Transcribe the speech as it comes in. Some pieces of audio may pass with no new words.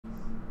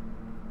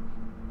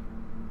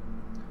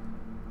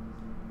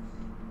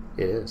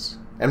It is.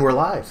 And we're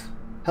live.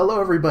 Hello,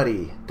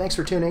 everybody. Thanks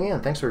for tuning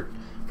in. Thanks for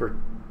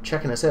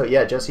checking us out.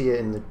 Yeah, Jesse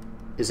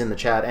is in the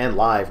chat and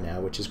live now,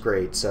 which is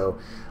great. So,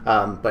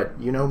 but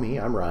you know me,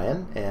 I'm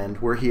Ryan,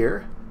 and we're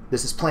here.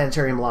 This is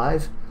Planetarium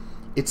Live.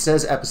 It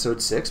says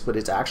episode 6, but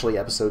it's actually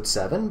episode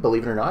 7.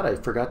 Believe it or not, I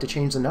forgot to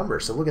change the number.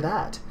 So look at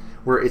that.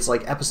 It's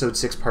like episode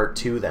 6 part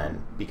 2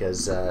 then,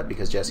 because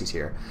Jesse's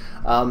here.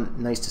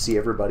 Nice to see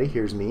everybody.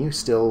 Here's me.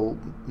 Still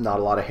not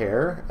a lot of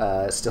hair.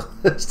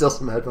 Still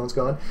some headphones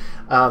going.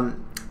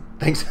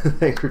 Thanks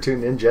for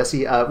tuning in,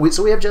 Jesse.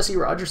 So we have Jesse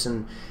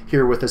Rogerson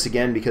here with us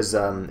again because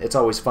it's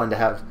always fun to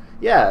have.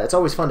 Yeah, it's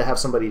always fun to have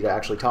somebody to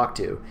actually talk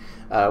to,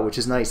 which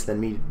is nice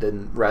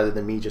rather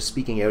than me just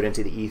speaking out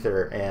into the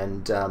ether.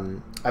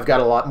 And I've got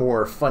a lot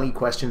more funny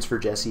questions for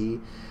Jesse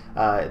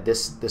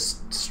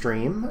this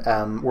stream.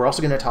 We're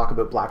also going to talk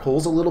about black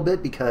holes a little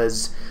bit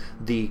because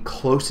the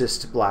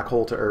closest black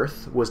hole to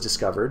Earth was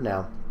discovered.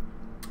 Now,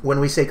 when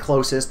we say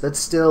closest, that's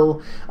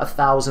still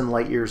 1,000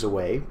 light years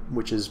away,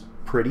 which is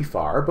pretty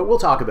far, but we'll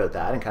talk about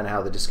that and kind of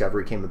how the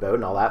discovery came about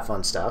and all that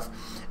fun stuff.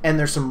 And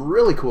there's some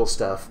really cool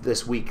stuff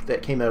this week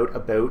that came out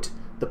about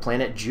the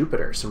planet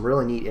Jupiter, some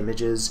really neat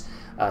images.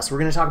 So we're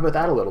going to talk about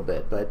that a little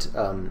bit, but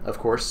of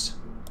course,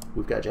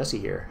 we've got Jesse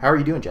here. How are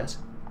you doing, Jess?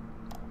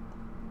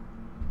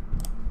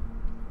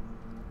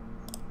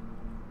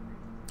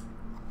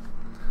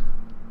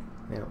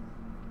 Yeah.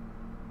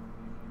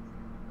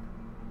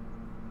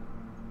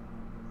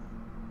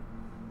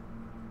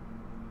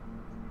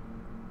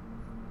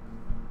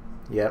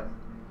 Yep.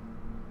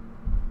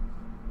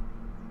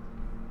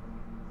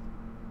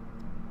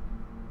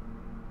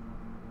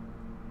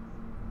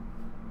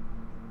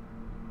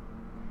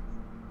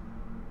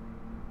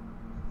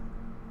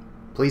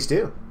 Please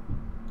do.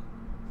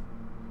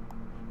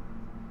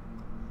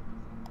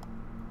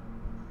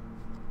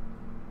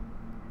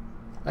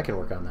 I can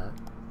work on that.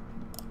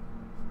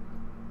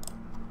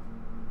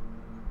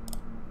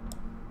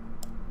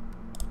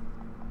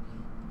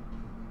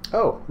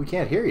 Oh, we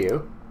can't hear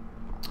you.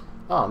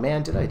 Oh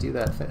man, did I do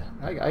that thing?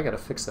 I gotta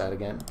fix that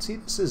again. See,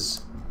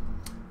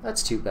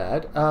 that's too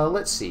bad.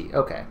 Let's see.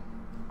 Okay.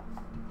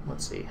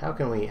 Let's see. How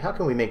can we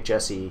make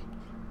Jesse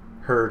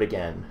heard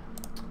again?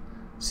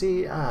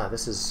 See,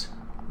 this is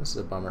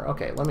a bummer.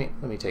 Okay, let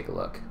me take a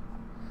look.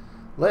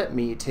 Let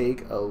me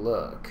take a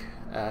look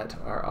at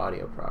our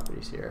audio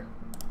properties here.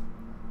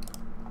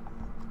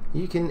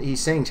 He's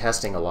saying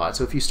testing a lot.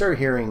 So if you start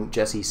hearing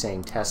Jesse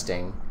saying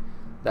testing,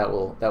 that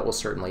will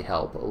certainly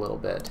help a little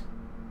bit.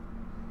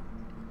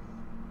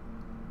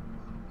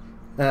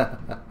 Yeah,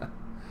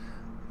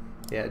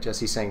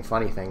 Jesse's saying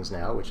funny things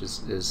now, which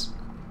is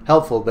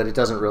helpful, but it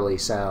doesn't really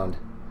sound.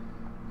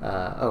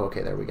 Oh,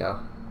 okay, there we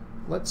go.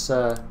 Let's.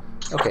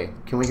 Okay,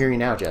 can we hear you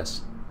now,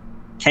 Jess?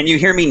 Can you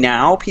hear me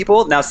now,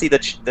 people? Now, see,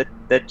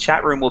 the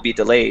chat room will be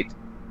delayed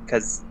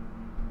because.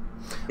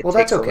 Well,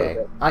 that's okay.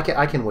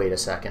 I can wait a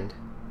second.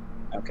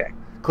 Okay.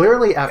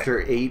 Clearly, after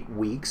 8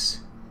 weeks,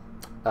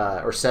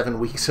 or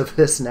 7 weeks of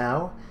this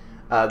now.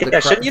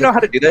 Shouldn't you know how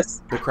to do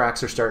this? The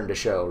cracks are starting to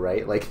show,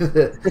 right? Like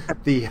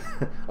the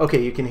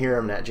okay, you can hear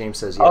him now. James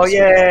says yes. Oh, yay!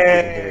 We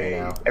can hear you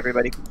now.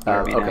 Everybody can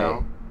hear me now. Okay,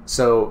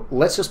 so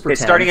let's just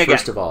pretend. Starting again.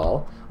 First of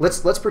all,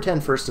 let's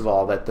pretend first of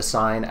all that the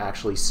sign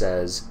actually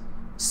says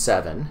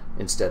 7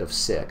 instead of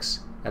 6,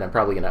 and I'm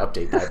probably going to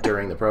update that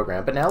during the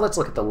program. But now let's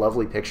look at the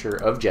lovely picture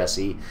of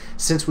Jesse,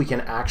 since we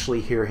can actually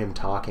hear him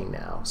talking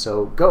now.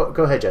 So go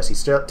ahead, Jesse.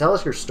 Tell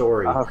us your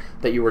story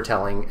that you were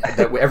telling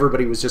that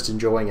everybody was just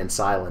enjoying in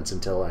silence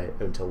until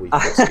we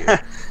fixed you. So.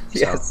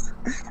 Yes,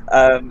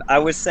 I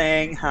was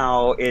saying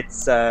how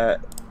it's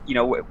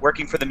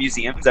working for the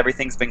museums.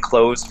 Everything's been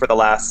closed for the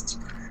last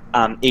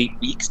 8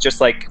 weeks,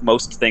 just like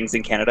most things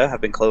in Canada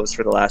have been closed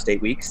for the last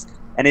 8 weeks,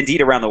 and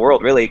indeed around the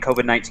world. Really,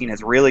 COVID-19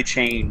 has really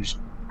changed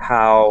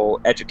how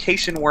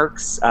education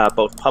works,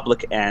 both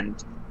public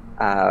and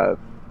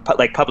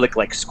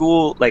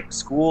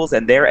schools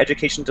and their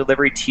education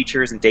delivery,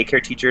 teachers and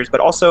daycare teachers, but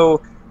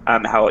also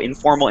how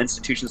informal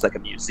institutions like a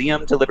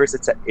museum delivers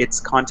its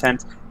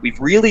content. We've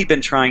really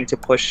been trying to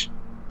push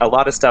a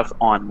lot of stuff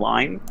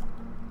online.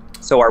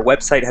 So our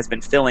website has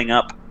been filling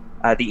up.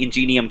 The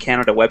Ingenium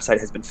Canada website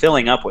has been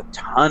filling up with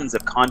tons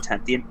of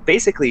content.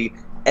 Basically,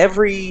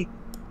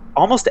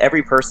 almost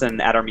every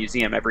person at our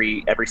museum,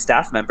 every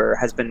staff member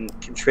has been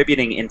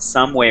contributing in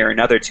some way or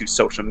another to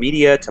social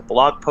media, to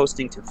blog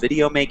posting, to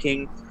video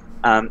making,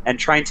 and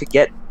trying to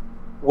get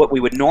what we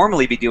would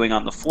normally be doing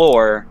on the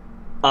floor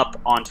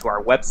up onto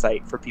our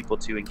website for people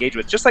to engage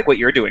with. Just like what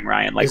you're doing,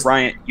 Ryan.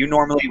 Ryan, you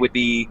normally would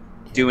be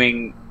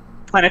doing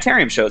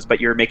planetarium shows, but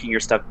you're making your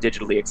stuff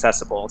digitally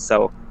accessible.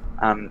 So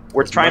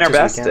we're trying our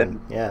best. As much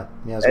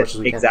as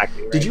we can.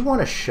 Exactly. Right. Did you want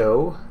to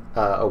show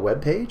a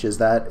web page? Is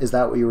that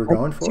what you were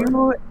going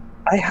for?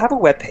 I have a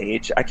web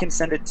page. I can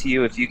send it to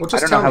you if you. Well, I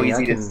don't know how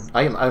easy it is.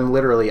 I'm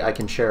literally. I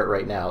can share it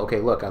right now.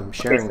 Okay, look, I'm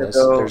sharing this.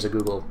 There's a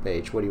Google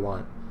page. What do you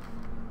want?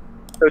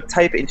 So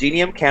type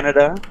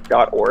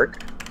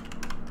ingeniumcanada.org.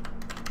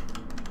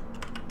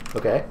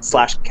 Okay.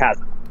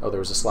 /chasm. Oh, there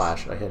was a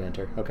slash. I hit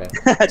enter. Okay.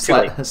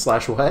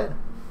 Slash what?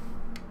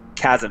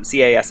 Chasm.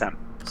 CASM.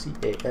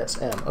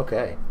 CASM.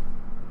 Okay.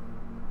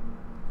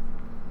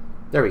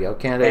 There we go.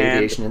 Canada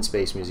Aviation and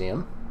Space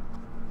Museum.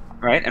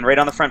 Right, and right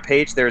on the front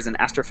page, there's an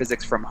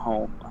astrophysics from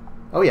home.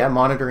 Oh yeah,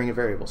 monitoring a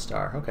variable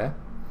star. Okay.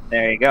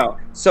 There you go.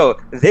 So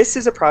this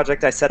is a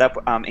project I set up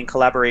in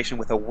collaboration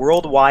with a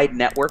worldwide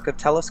network of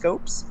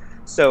telescopes.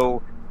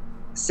 So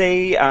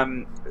say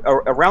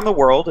around the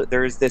world,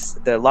 there's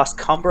the Las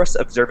Cumbres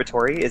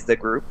Observatory is the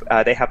group.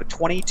 They have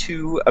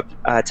 22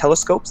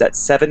 telescopes at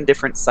 7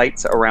 different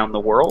sites around the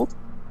world.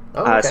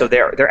 Oh, okay. So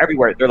they're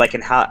everywhere. They're like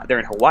they're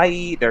in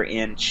Hawaii, they're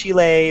in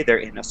Chile, they're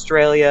in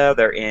Australia,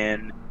 they're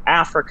in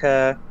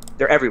Africa,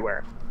 they're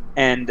everywhere,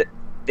 and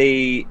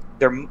they're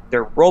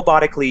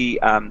robotically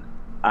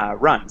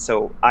run.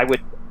 So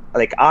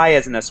I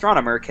as an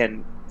astronomer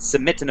can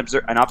submit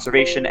an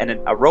observation,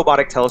 and a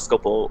robotic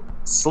telescope will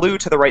slew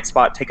to the right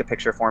spot, take a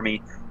picture for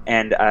me,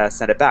 and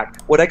send it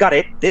back. What I got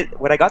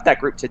that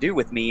group to do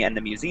with me and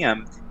the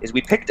museum is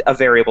we picked a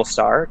variable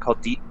star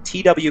called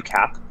TW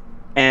Cap.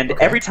 And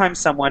every time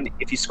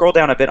if you scroll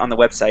down a bit on the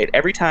website,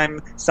 every time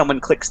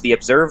someone clicks the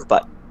observe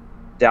button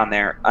down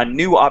there, a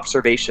new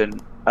observation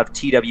of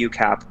TW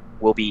Cap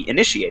will be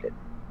initiated.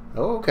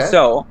 Oh, okay.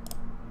 So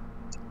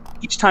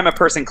each time a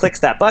person clicks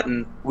that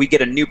button, we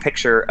get a new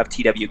picture of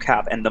TW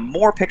Cap. And the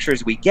more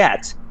pictures we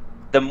get,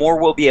 the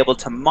more we'll be able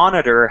to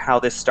monitor how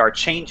this star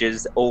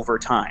changes over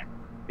time.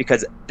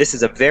 Because this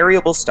is a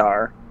variable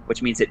star,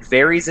 which means it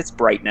varies its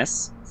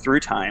brightness through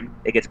time.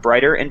 It gets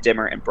brighter and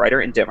dimmer and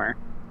brighter and dimmer.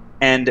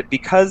 And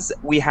because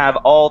we have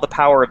all the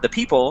power of the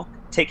people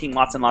taking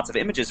lots and lots of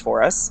images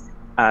for us,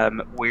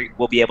 we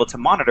will be able to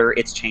monitor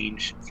its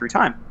change through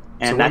time.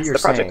 And that's the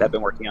project I've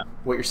been working on.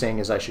 What you're saying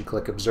is I should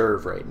click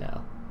observe right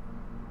now.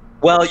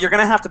 Well, you're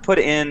going to have to put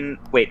in...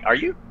 Wait, are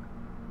you?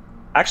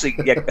 Actually,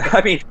 yeah,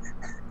 I mean...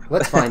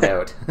 Let's find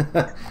out.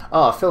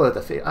 Oh, fill out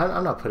the...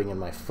 I'm not putting in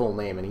my full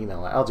name and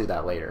email. I'll do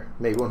that later.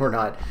 Maybe when we're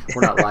not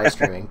live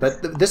streaming.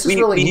 But this is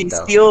really neat,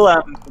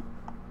 though.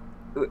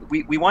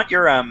 We want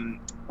your...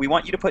 We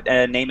want you to put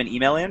a name and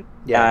email in,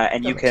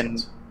 and you can,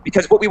 sense.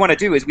 Because what we want to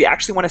do is we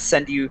actually want to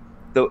send you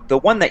the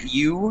one that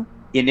you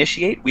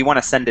initiate. We want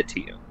to send it to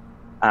you,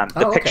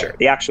 the picture,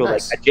 the actual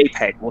nice. Like a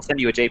JPEG. We'll send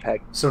you a JPEG.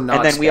 So not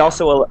and then spam. we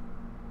also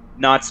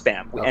not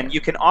spam, Okay. and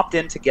you can opt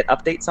in to get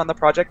updates on the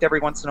project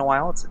every once in a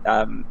while. It's,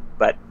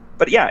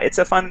 but yeah, it's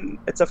a fun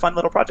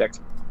little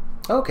project.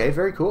 Okay,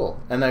 very cool.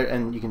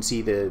 And you can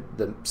see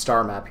the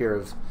star map here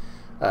of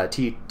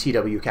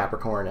TW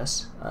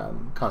Capricornus,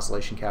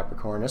 constellation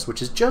Capricornus,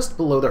 which is just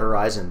below the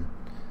horizon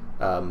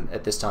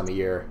at this time of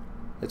year.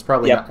 It's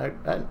probably not,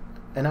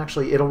 and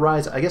actually it'll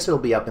rise. I guess it'll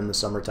be up in the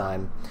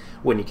summertime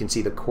when you can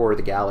see the core of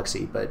the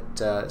galaxy. But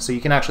so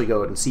you can actually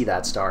go out and see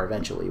that star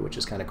eventually, which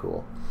is kind of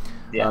cool.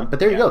 Yeah. But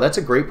there you go. That's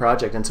a great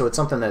project, and so it's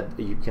something that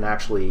you can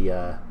actually.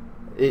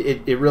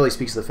 It really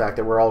speaks to the fact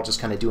that we're all just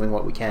kind of doing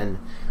what we can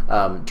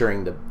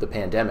during the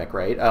pandemic,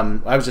 right?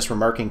 I was just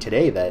remarking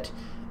today that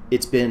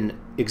it's been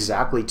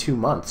exactly 2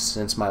 months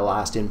since my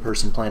last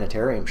in-person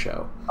planetarium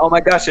show. Oh my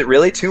gosh, it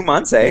really 2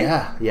 months, eh?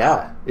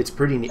 Yeah. It's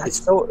pretty neat.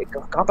 It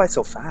gone by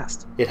so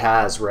fast. It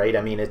has, right?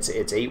 I mean, it's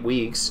 8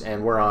 weeks,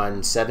 and we're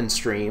on 7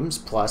 streams,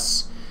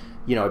 plus,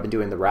 I've been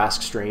doing the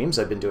RASC streams.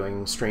 I've been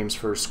doing streams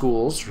for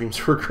schools, streams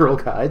for Girl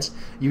Guides.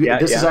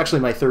 This is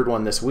actually my 3rd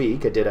one this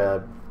week. I did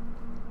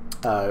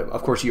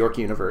of course, York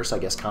Universe, I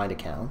guess, kind of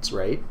counts,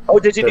 right? Oh,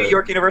 did you do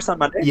York Universe on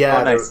Monday? Yeah,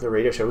 oh, nice. the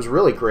radio show was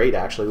really great,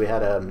 actually. We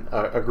had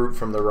a group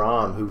from the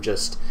ROM who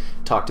just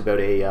talked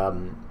about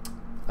a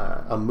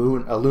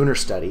lunar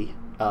study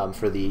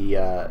for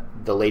the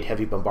late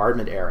heavy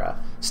bombardment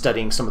era,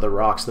 studying some of the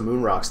rocks, the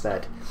moon rocks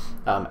that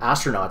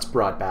astronauts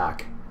brought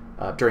back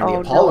during the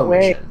Apollo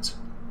missions.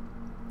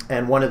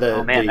 And one of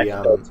the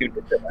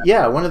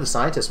one of the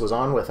scientists was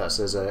on with us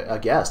as a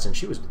guest, and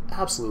she was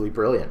absolutely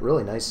brilliant,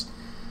 really nice.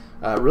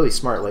 Really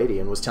smart lady,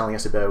 and was telling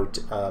us about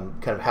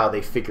kind of how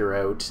they figure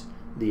out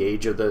the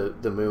age of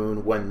the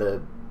moon, when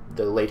the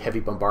late heavy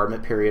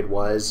bombardment period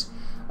was,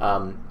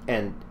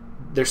 and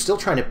they're still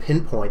trying to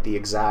pinpoint the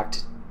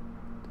exact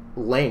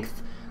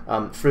length.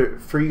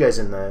 For you guys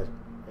in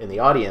the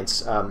audience,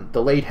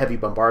 the late heavy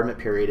bombardment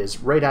period is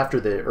right after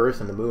the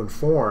Earth and the Moon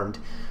formed,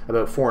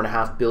 about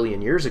 4.5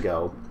 billion years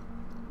ago.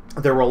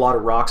 There were a lot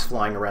of rocks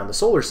flying around the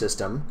solar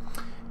system.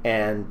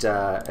 And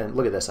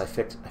look at this, I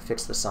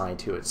fixed the sign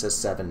too, it says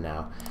 7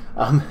 now.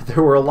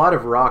 There were a lot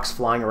of rocks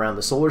flying around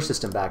the solar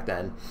system back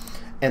then,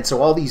 and so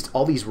all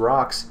these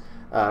rocks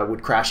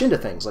would crash into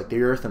things like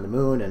the Earth and the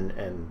Moon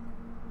and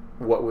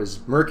what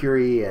was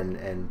Mercury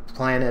and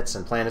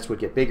planets would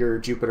get bigger,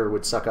 Jupiter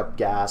would suck up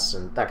gas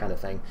and that kind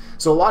of thing.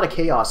 So a lot of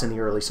chaos in the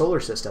early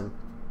solar system.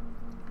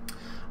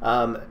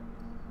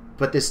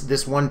 But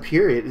this one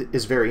period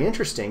is very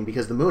interesting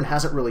because the Moon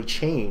hasn't really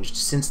changed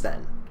since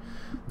then.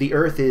 The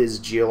Earth is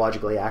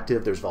geologically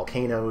active. There's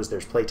volcanoes,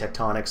 there's plate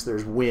tectonics,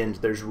 there's wind,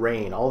 there's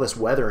rain. All this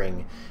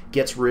weathering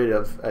gets rid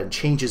of and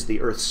changes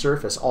the Earth's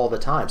surface all the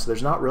time. So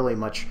there's not really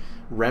much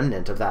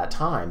remnant of that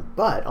time.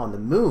 But on the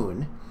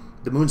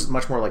moon's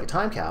much more like a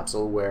time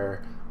capsule,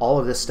 where all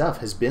of this stuff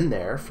has been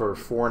there for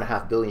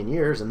 4.5 billion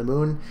years, and the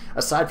moon,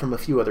 aside from a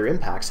few other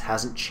impacts,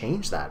 hasn't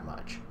changed that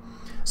much.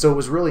 So it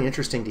was really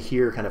interesting to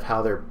hear kind of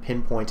how they're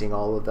pinpointing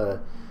all of the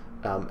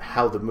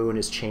how the moon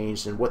has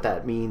changed and what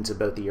that means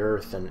about the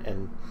Earth,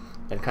 and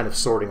kind of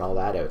sorting all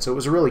that out. So it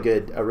was a really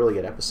good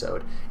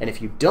episode. And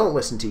if you don't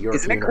listen to York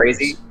Isn't it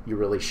crazy? you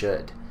really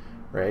should,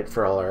 right?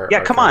 For all our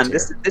come on,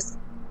 this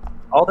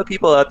all the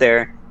people out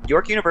there.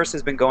 York Universe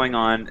has been going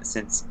on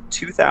since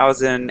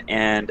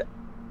 2009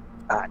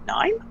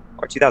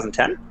 or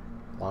 2010.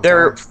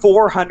 They're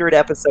 400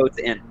 episodes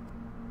in.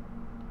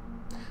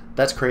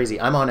 That's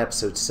crazy. I'm on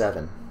episode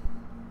 7.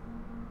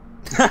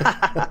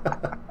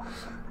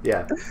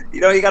 Yeah.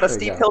 You got a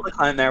steep hill to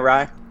climb there,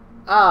 Rye.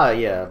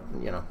 Yeah.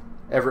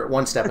 Every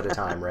one step at a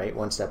time, right?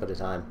 One step at a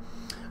time.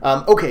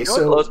 Okay,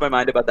 what blows my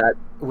mind about that?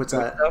 What's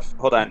that? Stuff?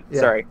 Hold on. Yeah,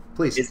 sorry.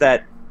 Please. Is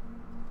that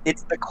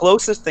it's the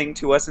closest thing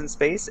to us in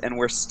space, and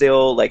we're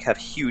still have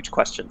huge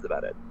questions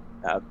about it.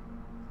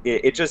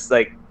 It just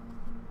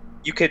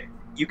you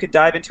could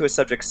dive into a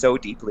subject so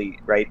deeply,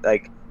 right?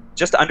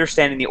 Just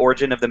understanding the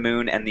origin of the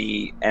moon and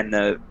the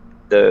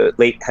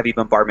late heavy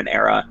bombardment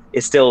era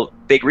is still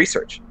big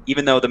research,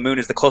 even though the moon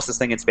is the closest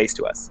thing in space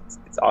to us.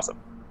 It's awesome.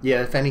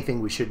 Yeah, if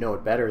anything, we should know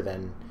it better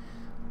than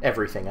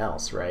everything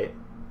else, right?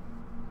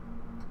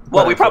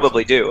 Well, we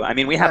probably do. I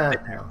mean, we haven't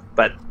been there,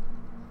 but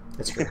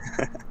it's true.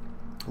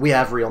 We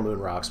have real moon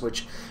rocks,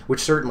 which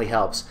certainly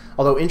helps.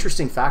 Although,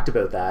 interesting fact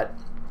about that,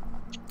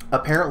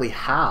 apparently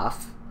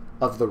half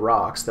of the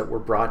rocks that were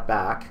brought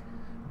back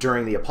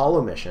during the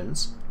Apollo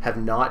missions have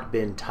not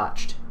been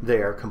touched.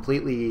 They are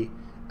completely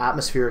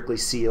atmospherically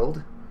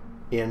sealed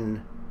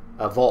in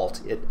a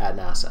vault at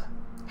NASA.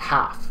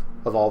 Half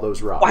of all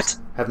those rocks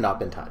have not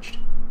been touched.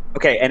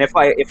 Okay, and if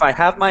I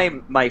have my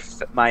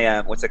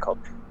what's it called,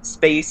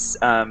 space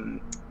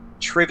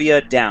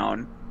trivia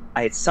down,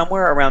 I had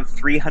somewhere around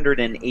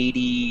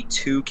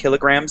 382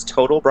 kilograms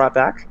total brought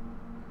back.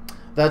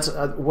 That's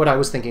what I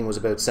was thinking was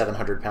about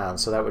 700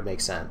 pounds, so that would make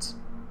sense.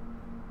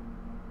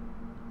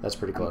 That's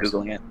pretty close. I'm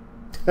Googling it.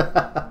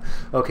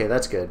 Okay,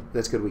 that's good.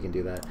 That's good we can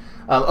do that.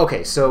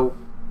 Okay, so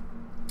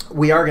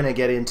we are going to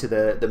get into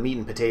the meat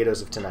and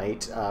potatoes of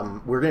tonight.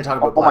 We're going to talk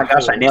about black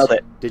holes. I nailed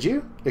it. Did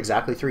you?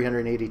 Exactly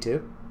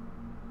 382?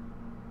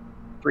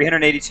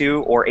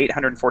 382 or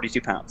 842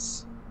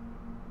 pounds.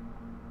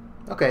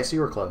 Okay, so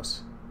you were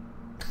close.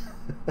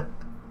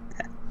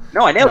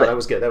 No, I nailed it. That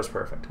was good. That was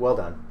perfect. Well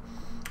done.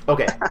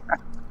 Okay.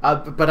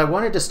 But I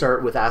wanted to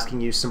start with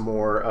asking you some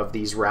more of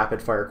these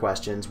rapid-fire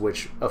questions,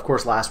 which, of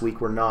course, last week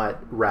were not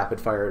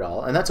rapid-fire at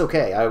all. And that's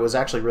okay. I was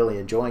actually really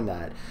enjoying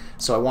that.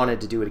 So I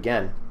wanted to do it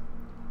again.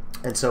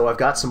 And so I've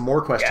got some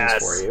more questions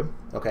for you.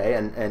 Okay,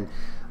 and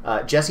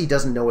Jesse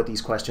doesn't know what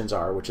these questions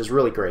are, which is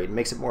really great. It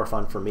makes it more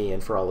fun for me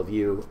and for all of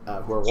you who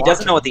are watching. He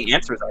doesn't know what the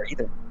answers are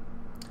either.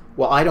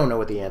 Well, I don't know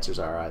what the answers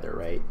are either,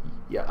 right?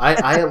 Yeah,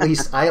 I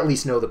at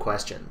least know the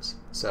questions.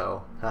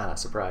 So,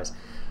 surprise.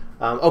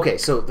 Okay,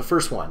 so the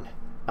first one.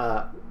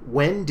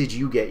 When did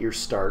you get your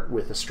start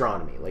with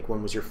astronomy?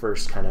 When was your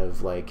first kind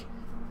of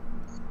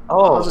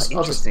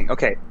interesting.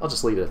 Okay. I'll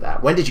just leave it at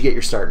that. When did you get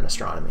your start in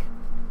astronomy?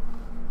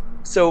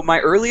 So my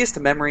earliest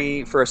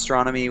memory for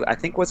astronomy, I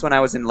think, was when I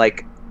was in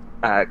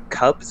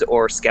Cubs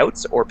or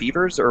Scouts or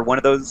Beavers or one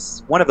of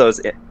those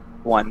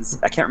ones.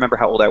 I can't remember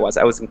how old I was.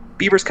 I was in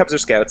Beavers, Cubs, or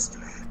Scouts,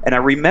 and I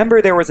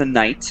remember there was a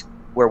night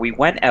where we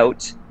went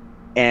out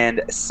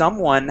and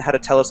someone had a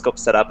telescope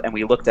set up and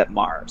we looked at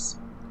Mars.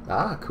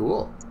 Ah,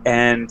 cool.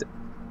 And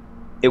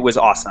it was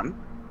awesome.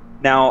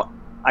 Now,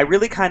 I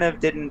really kind of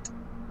didn't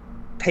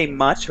pay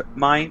much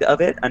mind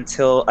of it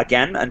until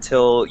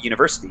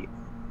university.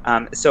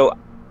 So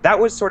that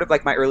was sort of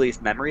my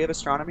earliest memory of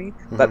astronomy.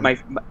 Mm-hmm. But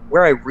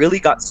where I really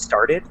got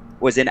started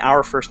was in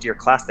our first year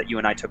class that you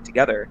and I took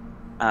together.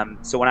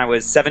 So when I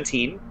was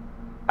 17,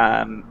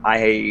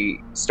 I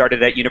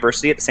started at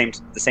university at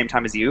the same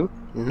time as you,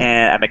 mm-hmm.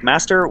 and at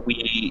McMaster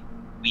we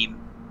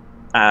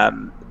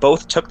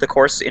both took the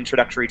course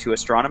Introductory to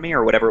Astronomy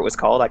or whatever it was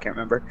called. I can't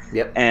remember.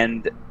 Yep.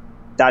 And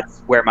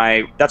that's where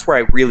I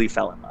really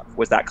fell in love,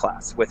 was that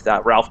class with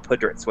Ralph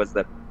Pudritz was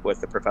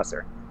the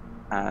professor.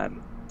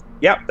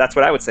 Yeah, that's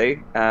what I would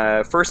say.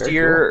 First Very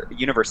year cool.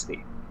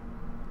 University.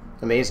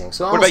 Amazing.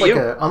 So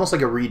almost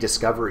like a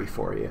rediscovery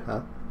for you,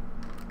 huh?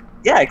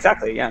 Yeah,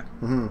 exactly. Yeah.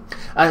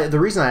 Mm-hmm. The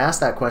reason I asked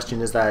that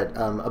question is that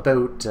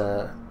about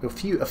a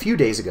few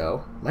days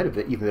ago, might have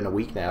even been a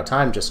week now.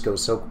 Time just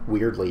goes so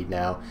weirdly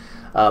now.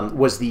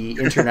 Was the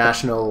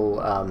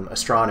International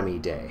Astronomy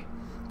Day,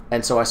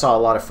 and so I saw a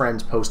lot of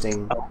friends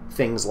posting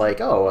things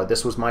like, "Oh,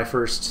 this was my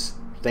first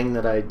thing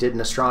that I did in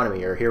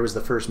astronomy," or "Here was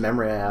the first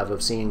memory I have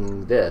of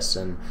seeing this,"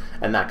 and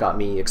that got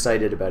me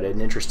excited about it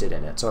and interested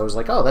in it. So I was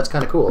like, "Oh, that's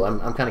kind of cool."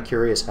 I'm kind of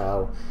curious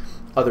how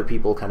other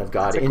people kind of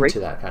got into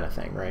that kind of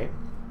thing, right?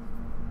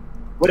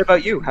 What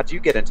about you? How did you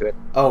get into it?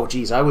 Oh,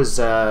 geez, I was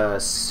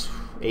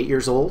 8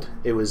 years old.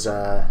 It was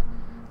the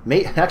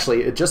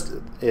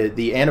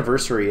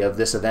anniversary of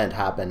this event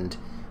happened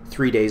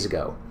 3 days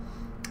ago.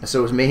 So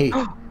it was May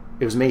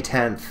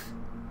 10th,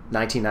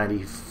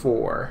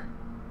 1994.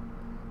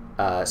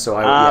 So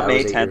I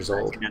May was 8 10th, years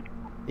old.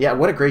 Yeah,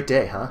 what a great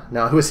day, huh?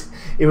 No,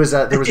 there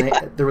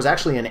was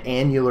actually an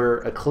annular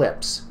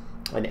eclipse,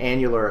 and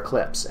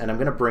I'm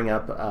going to bring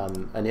up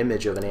an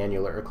image of an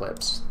annular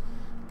eclipse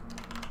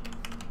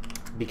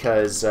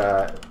because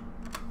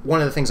one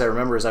of the things I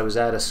remember is I was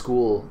at a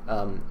school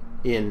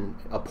in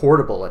a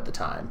portable at the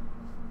time.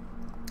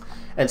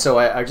 And so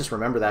I just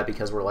remember that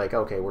because we're like,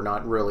 okay, we're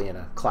not really in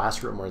a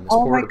classroom, we're in this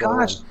portable. Oh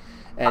my gosh,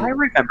 and I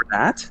remember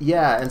that.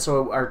 Yeah, and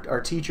so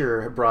our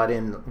teacher brought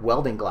in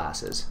welding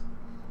glasses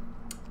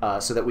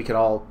so that we could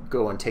all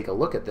go and take a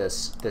look at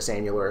this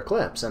annular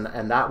eclipse.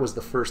 And that was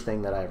the first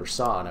thing that I ever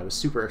saw, and I was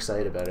super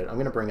excited about it. I'm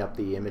going to bring up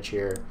the image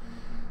here.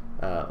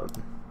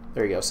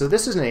 There you go. So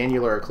this is an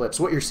annular eclipse.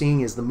 What you're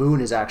seeing is the moon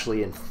is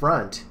actually in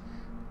front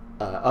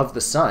of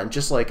the sun,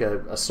 just like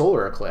a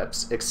solar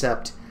eclipse,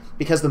 except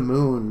because the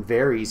moon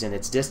varies in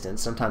its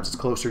distance. Sometimes it's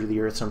closer to the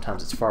Earth,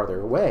 sometimes it's farther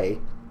away.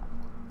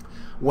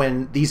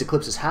 When these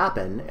eclipses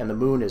happen and the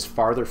moon is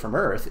farther from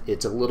Earth,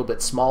 it's a little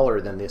bit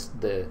smaller than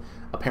the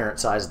apparent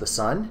size of the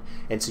sun,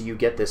 and so you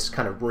get this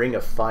kind of ring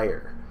of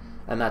fire.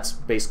 And that's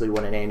basically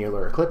what an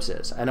annular eclipse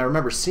is. And I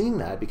remember seeing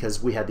that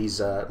because we had these,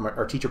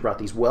 our teacher brought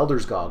these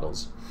welder's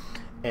goggles,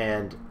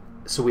 and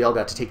so we all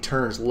got to take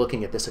turns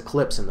looking at this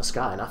eclipse in the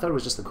sky, and I thought it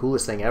was just the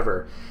coolest thing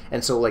ever.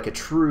 And so, like a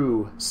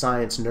true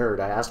science nerd,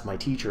 I asked my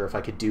teacher if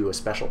I could do a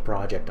special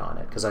project on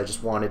it because I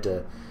just wanted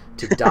to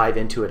dive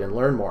into it and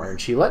learn more,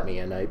 and she let me.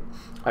 And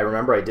I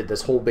remember I did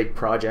this whole big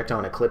project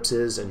on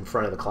eclipses in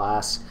front of the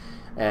class,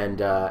 and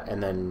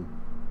then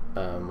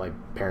my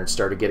parents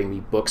started getting me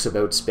books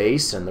about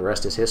space, and the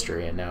rest is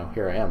history, and now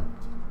here I am.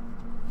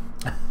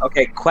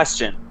 Okay,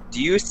 question.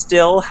 Do you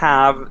still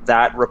have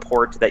that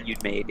report that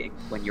you'd made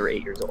when you were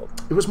 8 years old?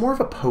 It was more of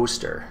a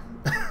poster.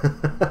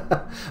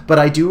 But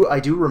I do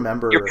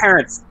remember your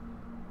parents.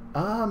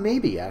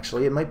 Maybe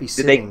actually it might be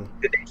sitting.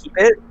 Did they keep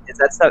it? Is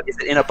that stuff? Is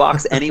it in a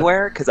box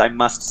anywhere? Because I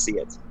must see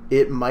it.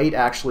 It might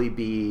actually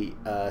be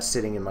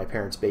sitting in my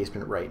parents'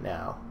 basement right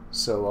now.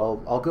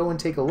 So I'll go and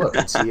take a look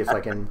and see if I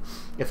can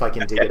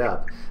dig it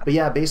up. But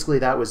yeah, basically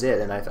that was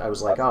it, and I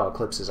was like, oh,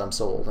 eclipses, I'm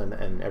sold,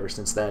 and ever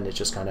since then it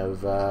just kind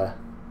of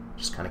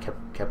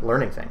kept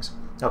learning things.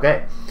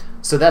 Okay,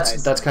 so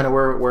that's kind of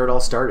where it all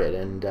started,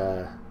 and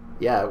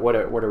yeah, what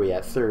are we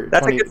at?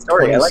 That's a good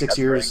story. 26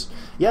 years.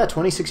 Yeah,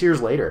 26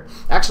 years later.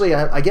 Actually,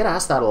 I get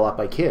asked that a lot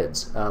by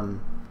kids.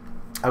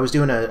 I was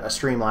doing a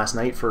stream last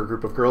night for a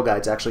group of Girl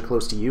Guides actually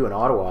close to you in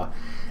Ottawa,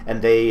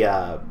 and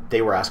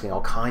they were asking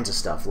all kinds of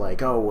stuff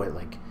like, oh,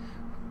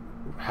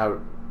 how,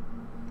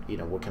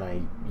 what can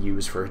I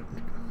use for,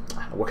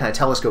 what kind of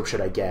telescope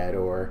should I get,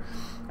 or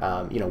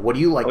what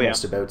do you like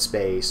most about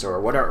space,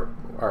 or what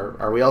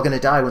are we all going to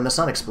die when the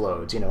sun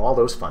explodes? All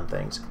those fun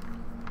things.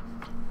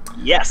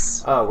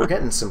 Yes. Oh, we're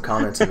getting some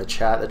comments in the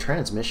chat. The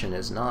transmission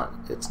is not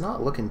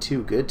looking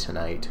too good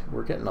tonight.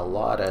 We're getting a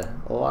lot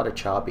of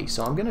choppy.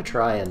 So I'm gonna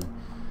try and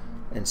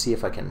see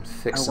if I can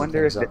fix some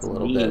things up a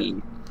little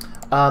bit.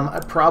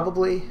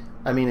 Probably.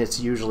 I mean, it's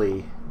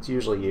usually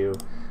you.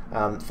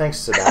 Thanks,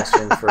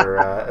 Sebastian,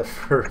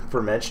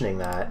 for mentioning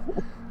that.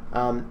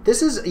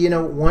 This is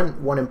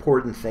one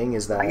important thing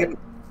is that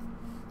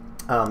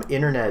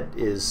internet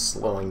is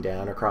slowing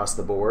down across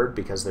the board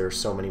because there's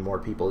so many more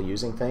people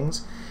using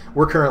things.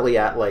 We're currently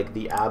at like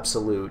the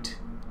absolute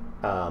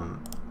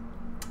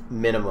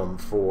minimum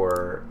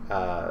for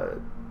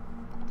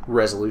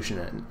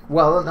resolution.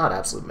 Well, not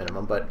absolute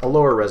minimum, but a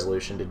lower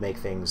resolution to make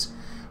things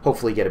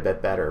hopefully get a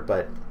bit better.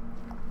 But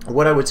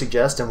what I would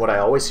suggest, and what I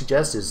always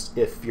suggest, is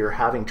if you're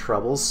having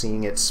trouble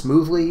seeing it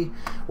smoothly,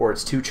 or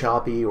it's too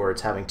choppy, or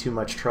it's having too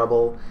much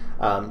trouble,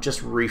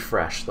 just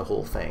refresh the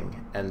whole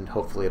thing, and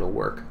hopefully it'll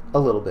work a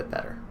little bit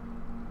better.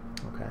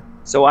 Okay.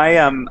 So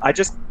I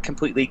just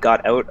completely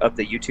got out of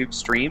the YouTube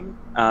stream.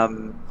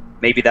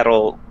 Maybe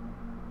that'll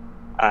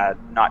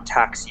not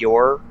tax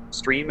your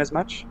stream as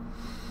much.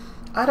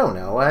 I don't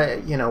know.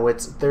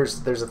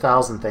 There's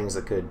 1,000 things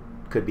that could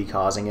be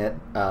causing it.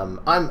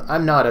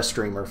 I'm not a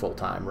streamer full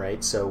time,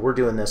 right? So we're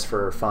doing this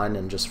for fun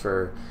and just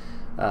for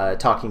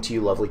talking to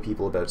you lovely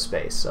people about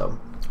space. So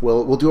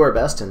we'll do our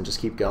best and just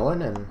keep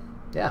going, and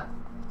yeah,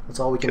 that's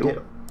all we can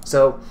do.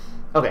 So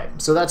okay,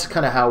 so that's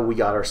kind of how we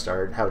got our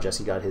start, how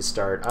Jesse got his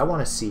start. I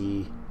want to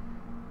see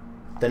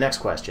the next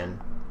question.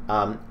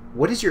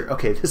 What is your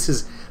This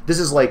is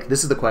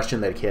the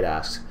question that a kid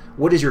asks.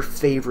 What is your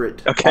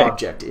favorite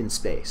object in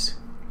space?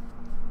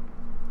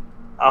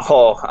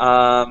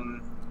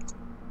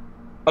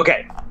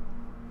 Okay.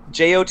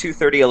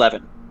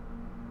 JO23011.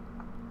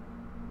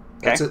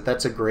 Okay.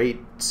 That's a great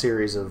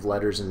series of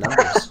letters and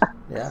numbers.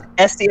 Yeah.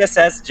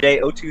 SDSS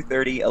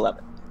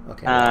JO23011.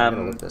 Okay, I'm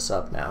gonna look this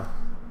up now.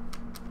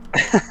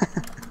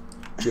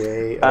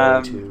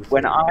 JO230.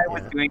 When I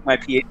was doing my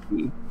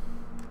PhD,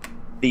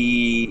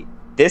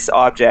 this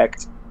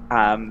object.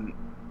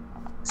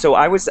 So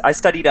I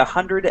studied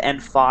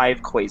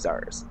 105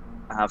 quasars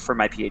for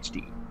my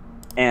PhD,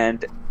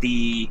 and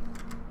the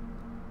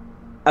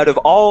out of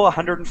all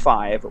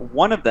 105,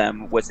 one of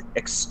them was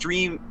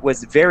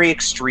very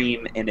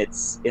extreme in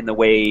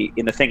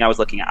the thing I was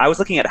looking at. I was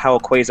looking at how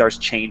quasars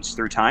change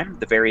through time,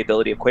 the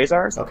variability of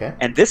quasars. Okay.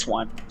 And this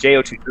one,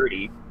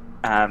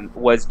 JO230,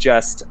 was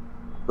just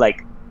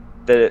like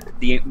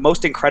the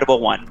most incredible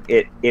one.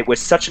 It was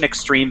such an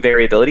extreme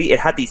variability. It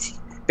had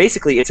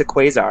basically it's a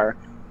quasar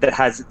that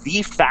has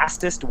the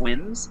fastest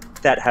winds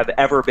that have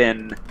ever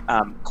been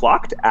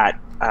clocked at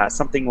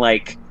something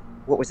like,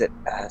 what was it,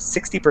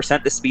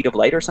 60% the speed of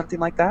light or something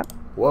like that.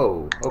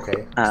 Whoa,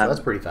 okay. So that's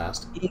pretty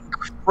fast.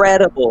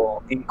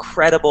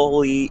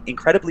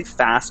 Incredibly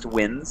fast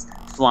winds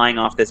flying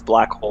off this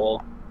black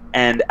hole,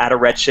 and at a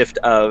redshift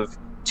of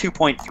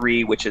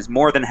 2.3, which is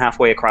more than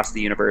halfway across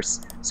the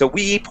universe. So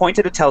we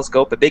pointed a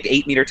telescope, a big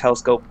 8-meter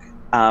telescope,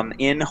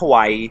 in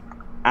Hawaii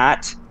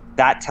at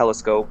that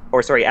telescope,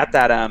 at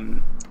that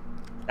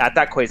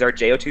quasar,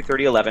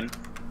 JO23011,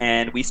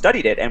 and we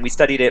studied it, and we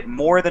studied it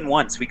more than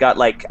once.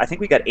 I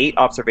think we got 8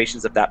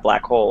 observations of that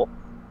black hole,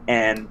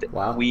 and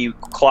wow. We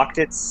clocked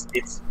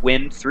its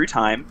wind through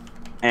time,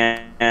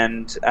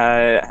 and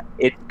I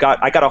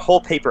got a whole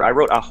paper. I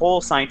wrote a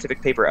whole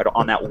scientific paper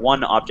on that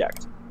one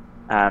object.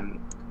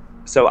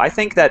 So I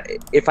think that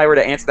if I were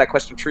to answer that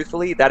question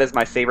truthfully, that is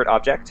my favorite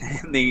object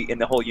in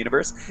the whole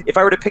universe. If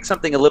I were to pick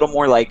something a little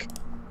more like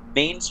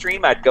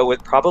mainstream, I'd go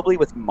probably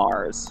with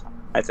Mars,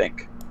 I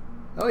think.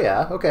 Oh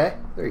yeah, okay.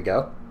 There you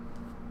go.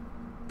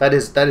 That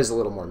is a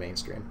little more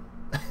mainstream.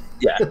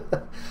 Yeah.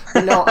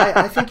 No,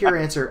 I think your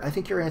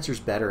answer's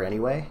better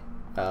anyway.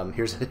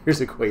 Here's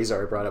a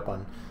quasar I brought up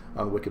on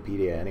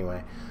Wikipedia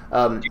anyway.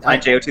 Did you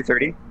find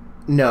JO230?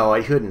 No,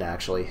 I couldn't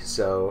actually.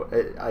 So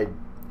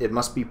it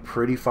must be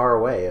pretty far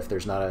away if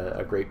there's not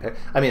a great pic.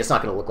 I mean, it's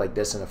not going to look like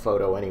this in a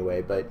photo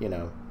anyway, but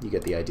you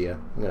get the idea.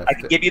 I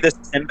can give you the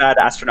Sinbad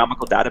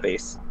astronomical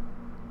database.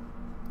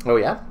 Oh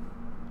yeah,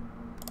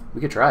 we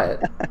could try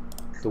it.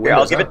 Here,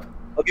 I'll give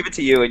it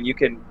to you, and you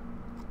can.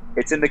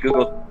 It's in the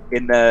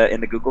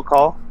Google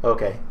call.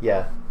 Okay.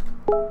 Yeah.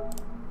 All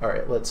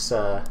right. Let's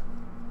I'm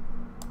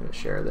gonna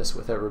share this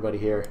with everybody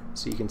here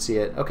so you can see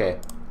it. Okay.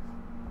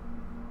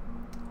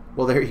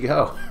 Well, there you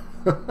go.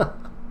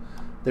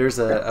 There's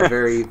a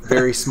very,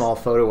 very small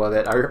photo of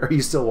it. Are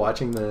you still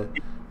watching the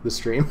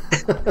stream?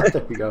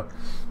 There you go.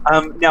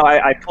 No,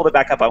 I pulled it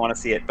back up. I want to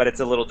see it, but it's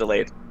a little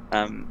delayed.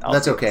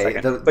 That's okay.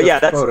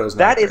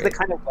 That is the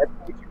kind of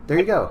website. There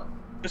you go.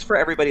 Just for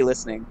everybody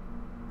listening,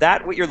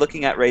 what you're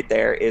looking at right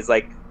there is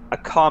like a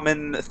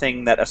common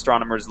thing that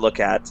astronomers look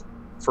at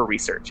for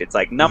research. It's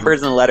like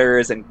numbers and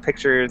letters and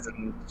pictures,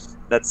 and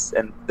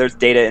there's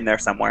data in there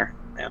somewhere.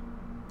 Yeah.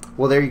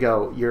 Well, there you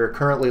go. You're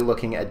currently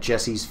looking at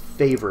Jesse's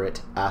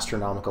favorite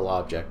astronomical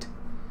object.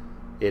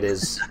 It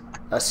is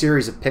a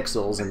series of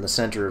pixels in the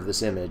center of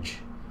this image,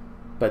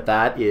 but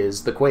that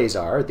is the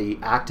quasar, the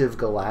active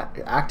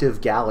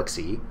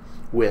galaxy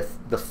with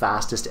the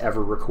fastest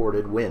ever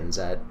recorded winds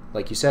at,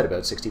 like you said,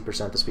 about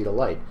 60% the speed of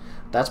light.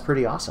 That's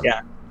pretty awesome.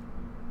 Yeah.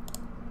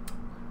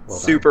 Well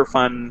super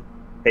fun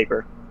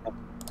paper.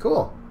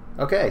 Cool.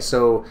 Okay,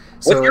 so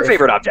what's your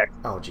favorite object?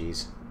 Oh,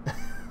 geez.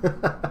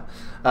 The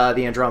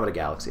Andromeda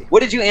Galaxy.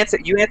 What did you answer?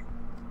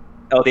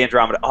 Oh, the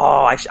Andromeda.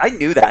 Oh, I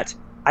knew that.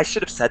 I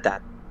should have said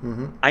that.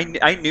 Mm-hmm.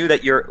 I knew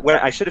that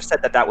I should have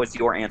said that was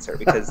your answer,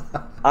 because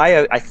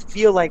I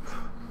feel like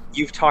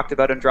you've talked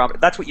about Andromeda.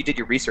 That's what you did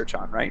your research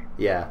on, right?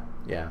 Yeah.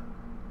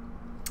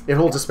 It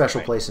holds a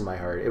special place in my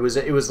heart. It was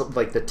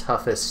like the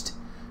toughest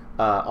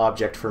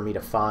object for me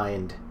to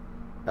find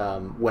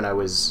when I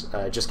was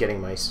just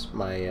getting my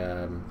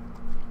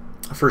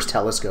first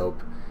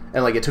telescope,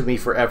 and like it took me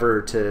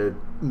forever to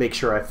make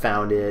sure I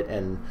found it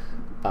and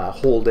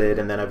hold it,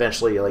 and then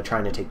eventually like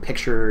trying to take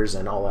pictures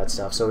and all that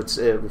stuff. So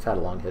we've had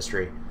a long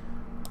history.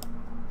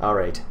 All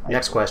right,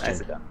 next question.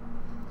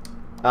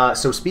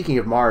 So speaking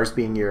of Mars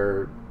being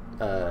your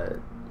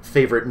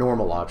favorite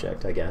normal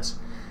object, I guess,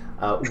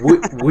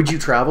 would you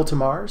travel to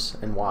Mars,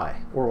 and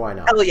why, or why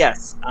not? Hell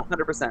yes,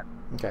 100%.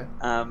 Okay.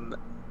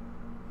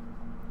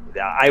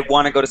 I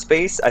want to go to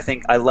space. I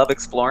think I love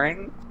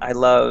exploring. I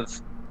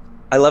love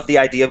the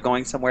idea of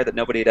going somewhere that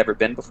nobody had ever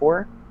been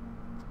before.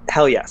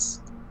 Hell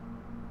yes,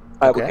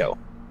 I would go.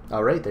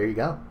 All right, there you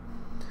go.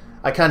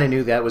 I kind of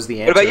knew that was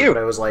the answer. What about you?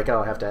 But I was like,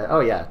 oh, I have to. Oh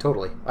yeah,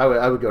 totally.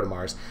 I would go to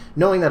Mars,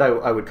 knowing that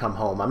I would come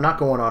home. I'm not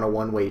going on a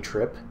one-way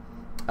trip.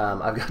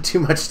 I've got too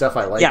much stuff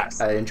I like. Yes.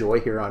 I enjoy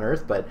here on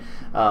Earth, but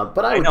I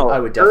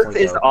would definitely. Earth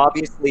is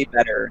obviously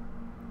better.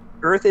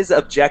 Earth is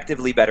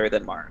objectively better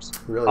than Mars.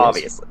 Really,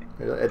 obviously.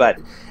 But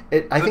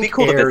I think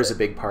cool air is a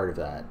big part of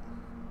that.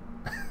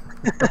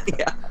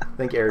 Yeah. I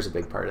think air is a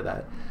big part of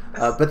that.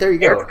 But there you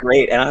go. Air's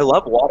great, and I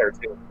love water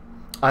too.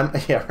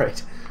 Yeah,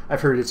 right.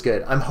 I've heard it's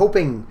good. I'm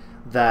hoping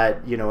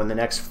that, in the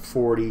next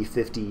 40,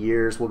 50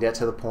 years, we'll get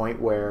to the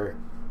point where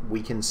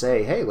we can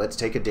say, hey, let's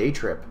take a day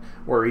trip,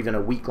 or even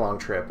a week-long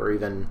trip, or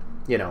even,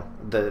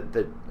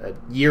 the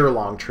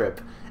year-long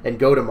trip, and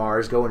go to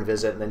Mars, go and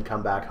visit, and then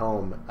come back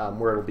home,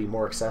 where it'll be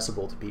more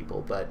accessible to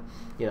people. But,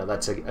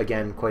 that's,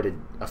 again, quite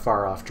a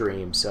far-off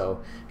dream.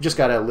 So you just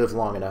got to live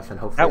long enough, and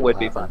hopefully that would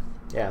be fun.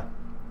 Yeah.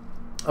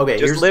 Okay,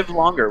 Just live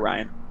longer,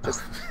 Ryan.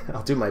 Just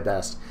I'll do my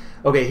best.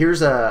 Okay,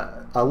 here's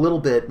a little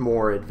bit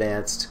more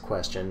advanced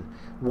question.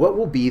 What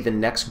will be the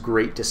next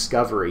great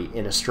discovery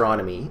in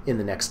astronomy in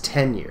the next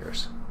 10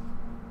 years?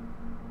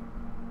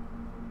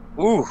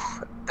 Ooh,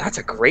 that's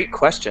a great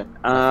question.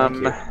 Thank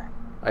you.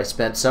 I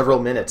spent several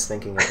minutes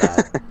thinking of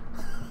that.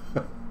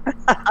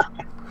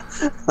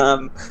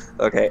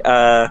 Okay.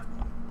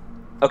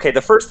 Okay,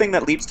 the first thing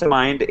that leaps to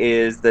mind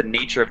is the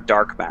nature of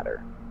dark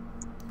matter.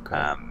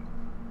 Okay.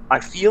 I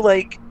feel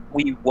like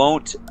we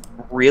won't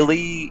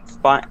really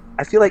find...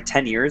 I feel like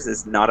 10 years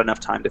is not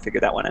enough time to figure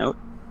that one out.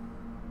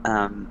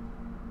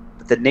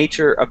 The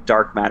nature of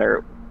dark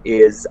matter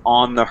is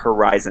on the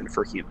horizon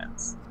for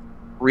humans.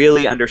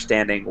 Really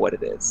understanding what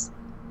it is.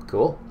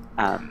 Cool.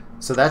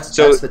 So that's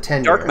the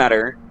 10 dark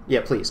matter.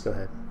 Yeah, please go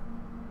ahead.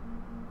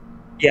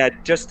 Yeah,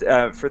 just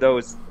for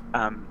those.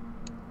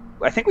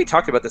 I think we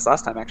talked about this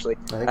last time, actually.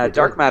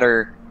 Dark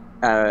matter.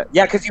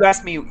 Yeah, because you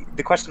asked me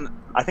the question.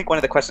 I think one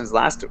of the questions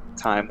last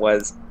time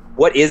was,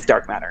 "What is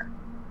dark matter?"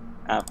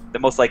 The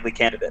most likely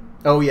candidate.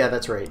 Oh yeah,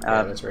 that's right.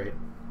 Yeah, that's right.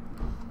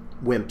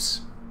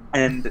 Wimps.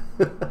 And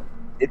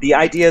the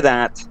idea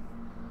that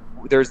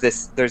there's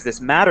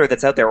this matter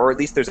that's out there, or at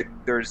least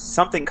there's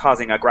something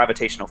causing a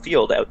gravitational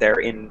field out there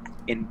in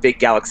big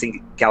galaxies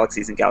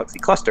and galaxy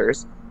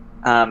clusters,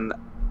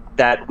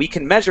 that we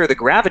can measure the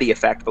gravity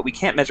effect, but we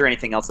can't measure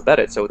anything else about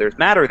it. So there's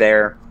matter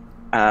there,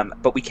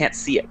 but we can't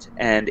see it,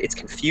 and it's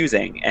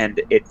confusing, and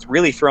it's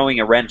really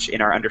throwing a wrench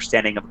in our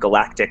understanding of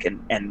galactic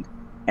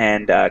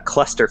and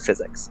cluster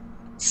physics.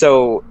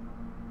 So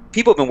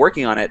people have been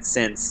working on it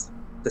since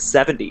the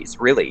 70s,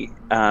 really.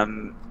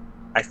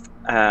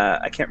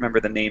 I can't remember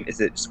the name.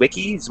 Is it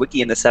Zwicky?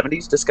 Zwicky in the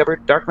 70s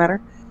discovered dark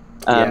matter?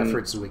 Yeah,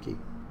 for Zwicky.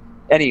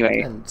 Anyway,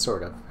 and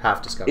sort of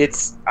half discovered.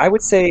 It's, I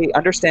would say,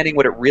 understanding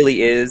what it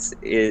really is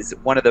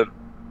one of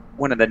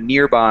the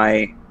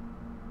nearby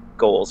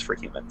goals for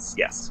humans.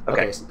 Yes.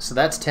 Okay. So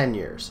that's 10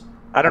 years.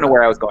 I don't know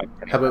where I was going.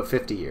 How about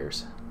 50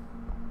 years?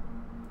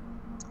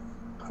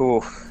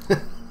 Ooh.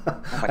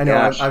 Oh I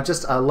know.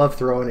 I love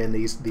throwing in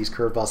these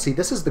curveballs. See,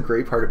 this is the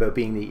great part about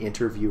being the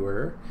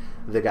interviewer,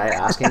 the guy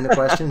asking the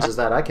questions, is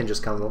that I can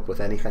just come up with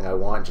anything I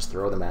want and just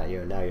throw them at you,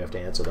 and now you have to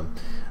answer them.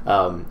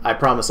 I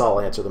promise I'll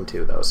answer them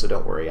too, though, so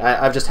don't worry.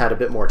 I've just had a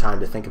bit more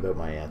time to think about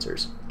my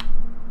answers.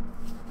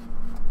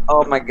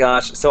 Oh my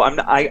gosh! So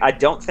I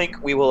don't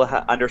think we will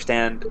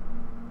understand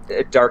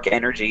dark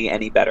energy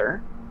any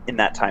better in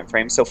that time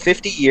frame. So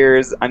 50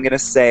 years, I'm gonna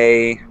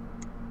say.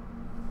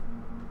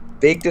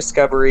 Big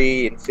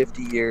discovery in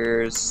 50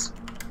 years.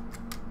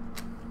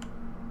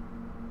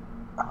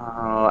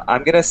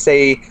 I'm gonna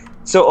say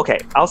so. Okay,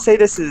 I'll say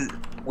this is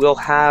we'll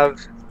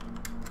have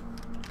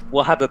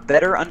a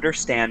better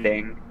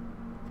understanding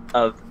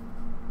of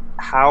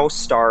how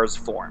stars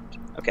formed.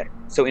 Okay,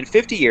 so in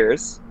 50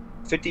 years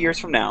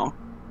from now,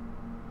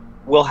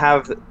 we'll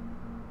have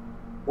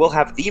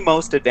the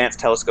most advanced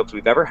telescopes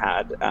we've ever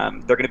had.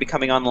 They're going to be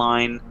coming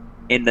online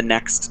in the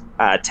next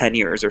 10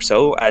 years or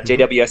so.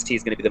 JWST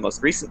is going to be the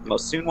most recent,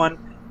 most soon one,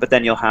 but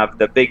then you'll have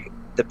the big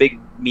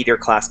meter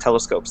class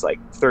telescopes, like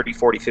 30,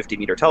 40, 50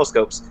 meter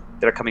telescopes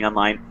that are coming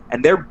online,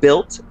 and they're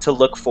built to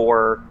look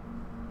for,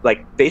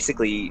 like,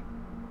 basically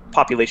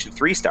population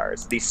 3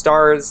 stars, these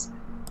stars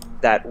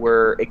that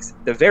were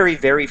the very,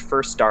 very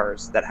first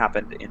stars that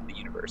happened in the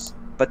universe.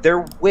 But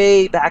they're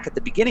way back at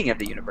the beginning of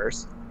the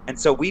universe, and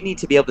so we need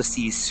to be able to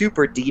see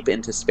super deep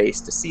into space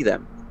to see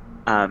them.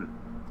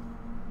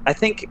 I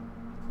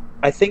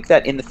think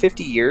that in the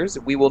 50 years,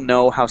 we will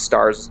know how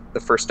the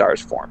first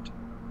stars formed.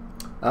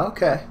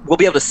 Okay. We'll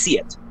be able to see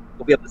it.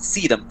 We'll be able to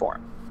see them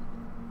form.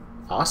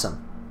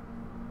 Awesome.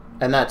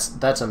 And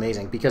that's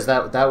amazing, because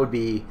that would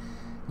be,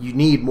 you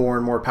need more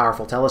and more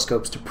powerful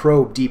telescopes to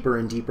probe deeper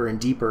and deeper and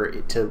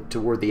deeper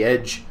toward the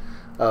edge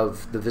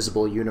of the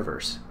visible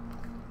universe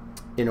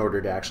in order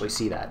to actually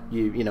see that.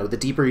 You know, the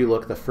deeper you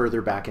look, the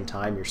further back in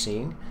time you're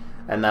seeing,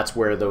 and that's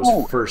where those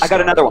first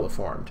stars will have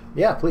formed.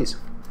 Yeah, please.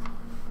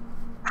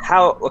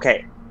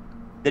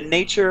 The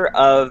nature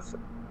of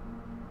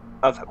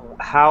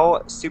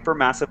how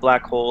supermassive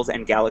black holes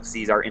and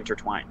galaxies are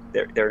intertwined.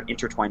 They're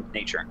intertwined in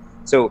nature.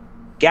 So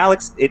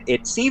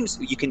it seems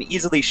you can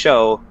easily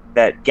show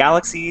that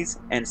galaxies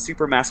and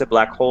supermassive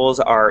black holes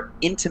are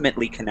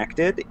intimately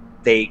connected.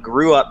 They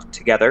grew up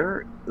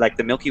together, like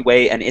the Milky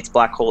Way and its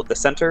black hole at the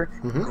center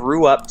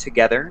grew up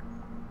together.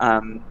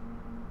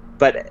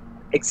 But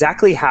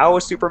exactly how a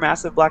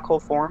supermassive black hole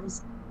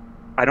forms,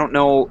 I don't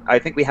know. I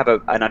think we have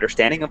an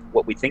understanding of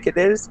what we think it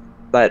is,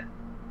 but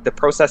the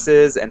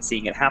processes and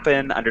seeing it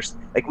happen,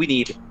 we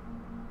need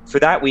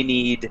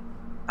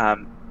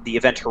the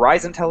Event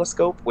Horizon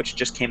Telescope, which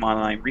just came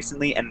online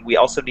recently, and we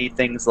also need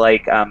things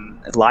like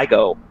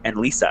LIGO and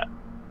LISA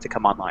to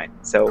come online.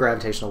 So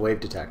gravitational wave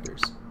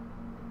detectors.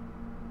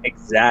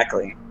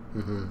 Exactly.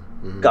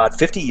 God,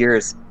 50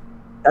 years.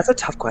 That's a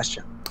tough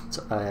question.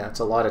 It's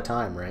a lot of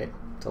time, right?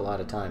 It's a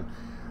lot of time.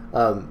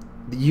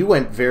 You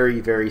went very,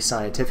 very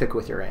scientific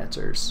with your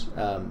answers.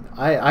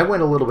 I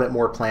went a little bit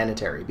more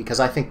planetary, because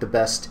I think the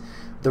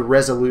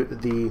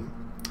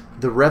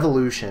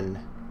revolution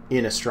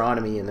in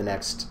astronomy in the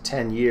next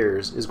 10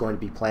 years is going to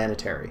be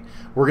planetary.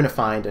 We're going to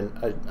find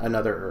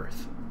another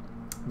Earth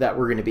that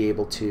we're going to be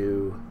able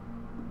to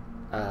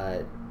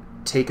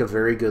take a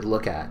very good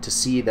look at, to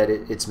see that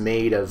it's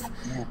made of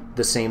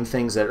the same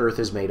things that Earth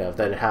is made of,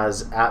 that it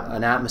has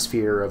an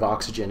atmosphere of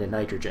oxygen and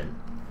nitrogen.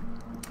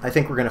 I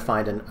think we're going to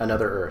find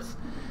another Earth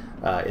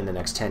in the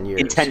next 10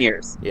 years. In 10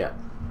 years? Yeah.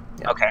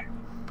 Okay.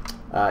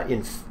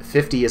 In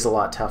 50 is a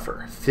lot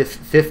tougher.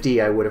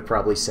 50, I would have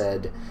probably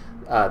said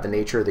the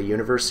nature of the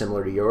universe,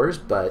 similar to yours,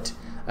 but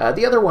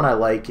the other one I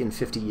like in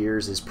 50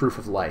 years is proof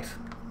of life.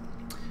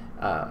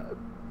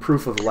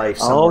 Proof of life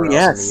somewhere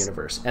else in the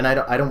universe. And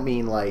I don't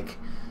mean like,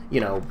 you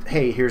know,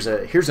 hey, here's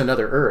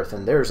another Earth,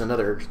 and there's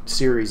another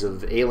series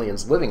of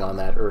aliens living on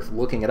that Earth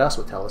looking at us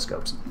with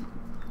telescopes.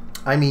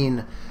 I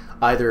mean,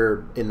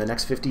 either in the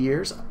next 50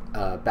 years,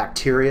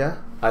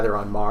 bacteria, either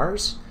on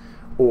Mars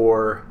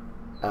or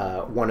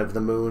one of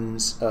the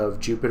moons of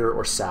Jupiter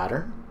or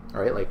Saturn,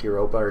 right, like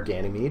Europa or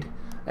Ganymede.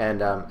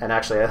 And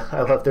actually,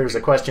 I love, there's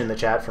a question in the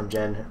chat from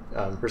Jen.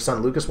 Her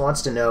son Lucas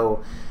wants to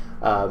know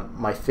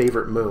my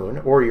favorite moon,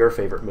 or your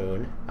favorite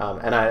moon,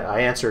 and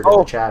I answered in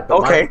the chat,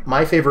 but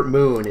my favorite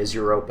moon is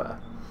Europa,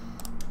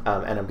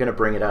 and I'm going to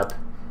bring it up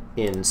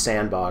in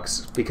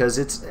Sandbox because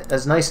it's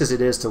as nice as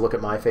it is to look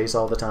at my face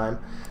all the time.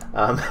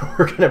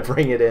 We're going to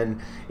bring it in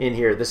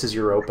here. This is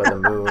Europa,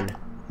 the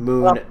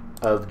moon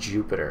of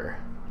Jupiter.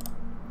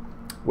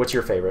 What's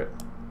your favorite?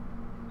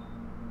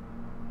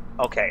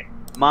 Okay,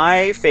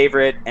 my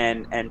favorite,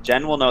 and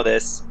Jen will know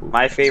this.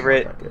 My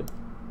favorite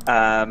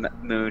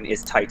moon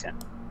is Titan.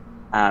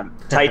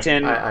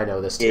 Titan I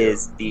know this too.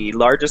 Is the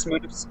largest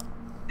moon of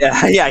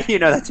yeah, you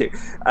know that too.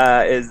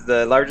 Is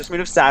the largest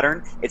moon of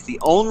Saturn. It's the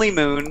only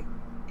moon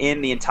in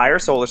the entire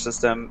solar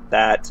system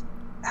that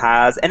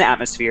has an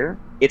atmosphere.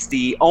 It's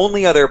the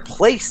only other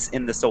place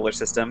in the solar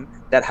system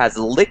that has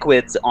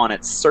liquids on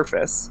its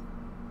surface,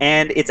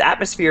 and its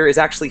atmosphere is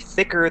actually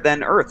thicker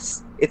than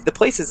Earth's. The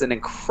place is an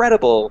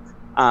incredibly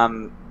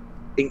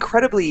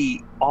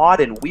odd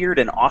and weird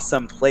and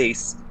awesome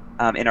place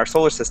in our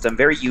solar system.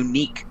 Very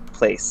unique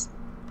place.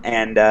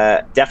 And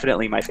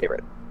definitely my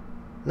favorite.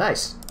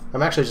 Nice.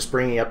 I'm actually just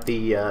bringing up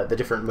the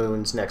different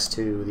moons next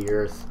to the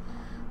Earth,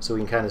 so we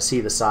can kind of see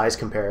the size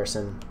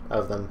comparison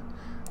of them.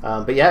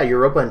 But yeah,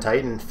 Europa and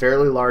Titan,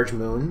 fairly large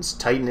moons.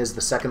 Titan is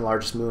the second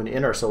largest moon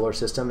in our solar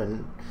system,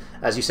 and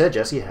as you said,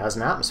 Jesse, it has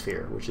an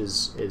atmosphere, which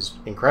is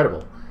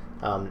incredible,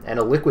 and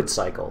a liquid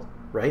cycle,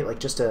 right? Like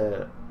just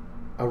a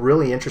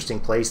really interesting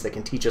place that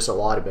can teach us a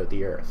lot about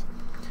the Earth.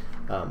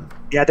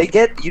 Yeah, they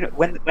get, you know,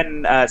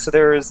 when so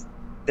there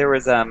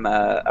was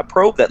a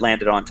probe that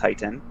landed on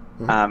Titan,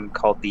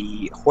 called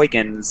the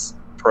Huygens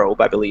probe,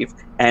 I believe,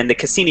 and the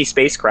Cassini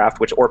spacecraft,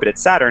 which orbited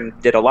Saturn,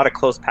 did a lot of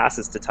close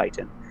passes to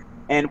Titan.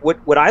 And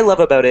what I love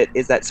about it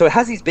is that, so it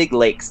has these big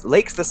lakes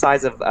the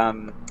size of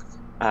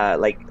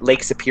like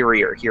Lake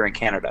Superior here in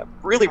Canada,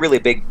 really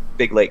big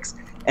lakes,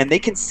 and they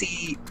can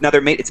see, now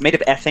it's made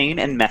of ethane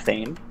and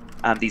methane,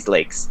 these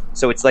lakes,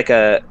 so it's like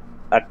a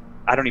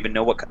I don't even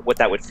know what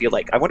that would feel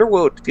like. I wonder what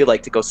it would feel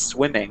like to go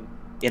swimming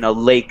in a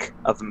lake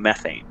of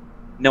methane.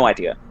 No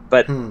idea.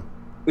 But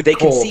they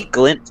can see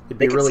glint.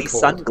 They can see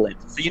sun glint.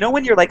 So you know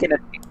when you're like in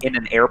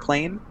an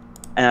airplane,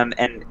 and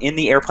in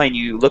the airplane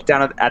you look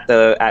down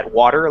at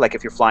water, like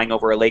if you're flying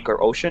over a lake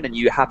or ocean, and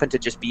you happen to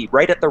just be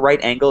right at the right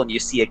angle, and you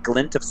see a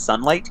glint of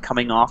sunlight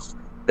coming off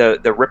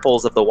the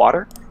ripples of the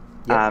water.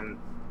 Yep.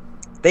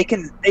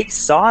 They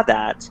saw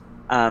that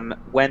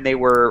when they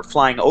were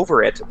flying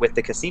over it with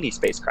the Cassini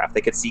spacecraft.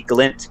 They could see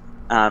glint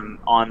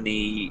on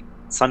the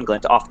sun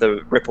glint off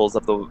the ripples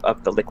of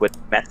the liquid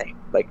methane.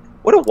 Like,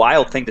 what a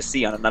wild thing to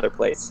see on another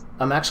place.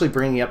 I'm actually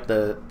bringing up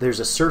there's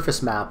a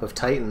surface map of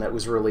Titan that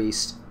was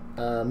released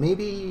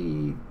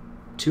maybe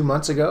 2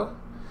 months ago.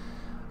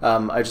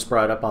 I just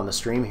brought it up on the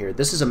stream here.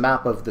 This is a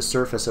map of the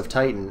surface of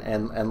Titan,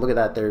 and look at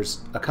that.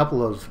 There's a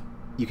couple of,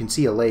 you can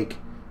see a lake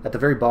at the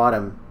very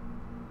bottom.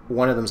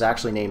 One of them's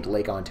actually named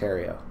Lake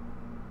Ontario.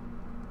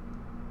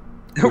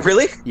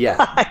 Really? Yeah.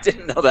 I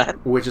didn't know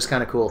that. Which is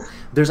kind of cool.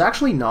 There's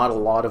actually not a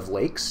lot of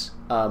lakes.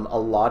 A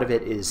lot of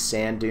it is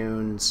sand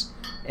dunes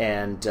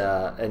and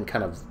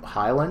kind of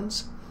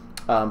highlands.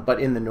 But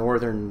in the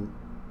northern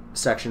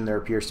section, there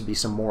appears to be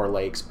some more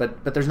lakes.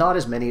 But there's not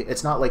as many.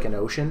 It's not like an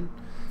ocean.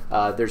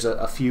 There's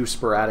a few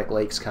sporadic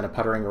lakes kind of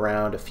puttering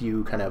around, a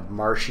few kind of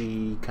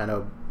marshy, kind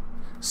of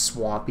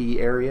swampy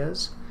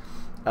areas.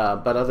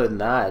 But other than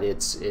that,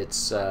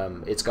 it's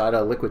got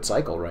a liquid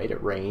cycle, right?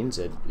 It rains,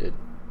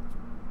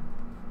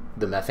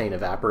 the methane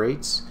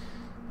evaporates.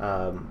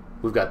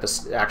 We've got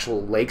the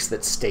actual lakes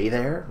that stay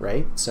there,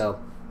 right? So,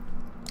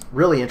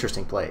 really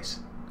interesting place.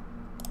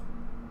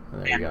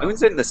 There you go.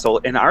 Moons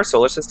in our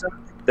solar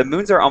system, the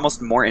moons are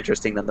almost more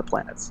interesting than the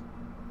planets.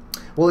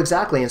 Well,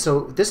 exactly. And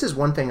so this is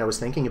one thing I was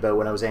thinking about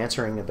when I was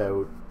answering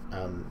about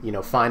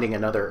finding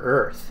another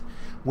Earth.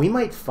 We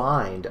might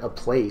find a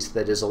place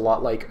that is a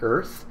lot like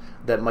Earth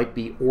that might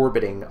be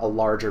orbiting a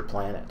larger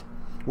planet.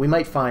 We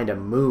might find a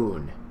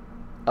moon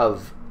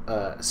of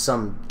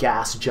some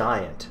gas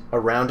giant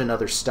around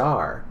another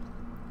star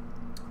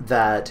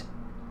that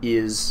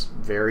is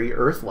very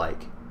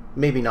Earth-like.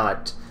 Maybe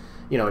not,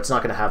 it's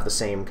not going to have the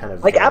same kind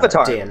of like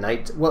Avatar day and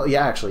night. Well,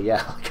 yeah, actually,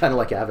 yeah, kind of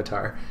like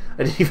Avatar.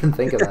 I didn't even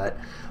think of that,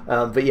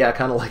 but yeah,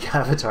 kind of like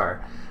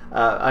Avatar.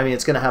 I mean,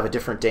 it's going to have a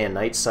different day and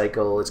night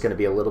cycle. It's going to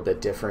be a little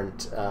bit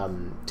different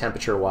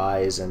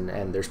temperature-wise,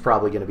 and there's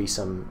probably going to be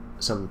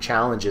some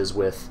challenges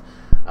with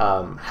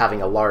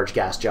having a large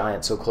gas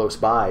giant so close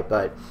by.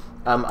 But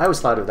I always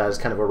thought of that as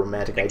kind of a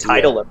romantic idea.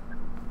 Tidal.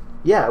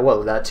 Yeah,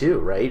 well, that too,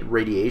 right?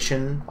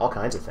 Radiation, all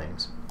kinds of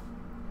things.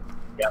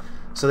 Yeah.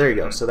 So there you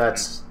go. So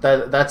that's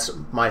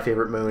my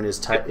favorite moon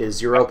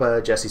is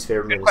Europa. Jesse's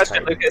favorite moon is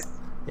Titan. Lucas.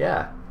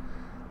 Yeah.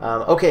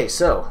 Okay,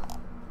 so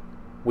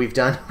we've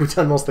done most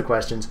of the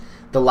questions.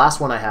 The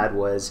last one I had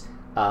was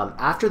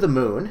after the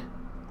moon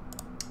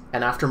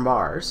and after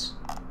Mars,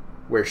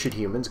 where should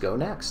humans go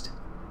next?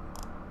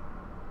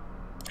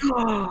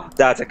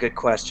 That's a good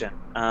question.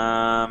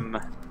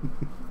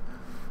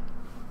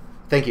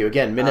 Thank you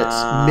again.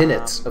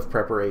 Minutes of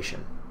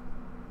preparation.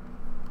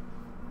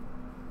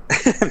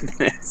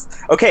 Minutes.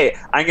 Okay,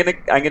 I'm gonna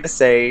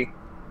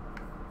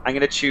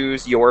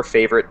choose your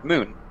favorite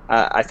moon.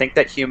 I think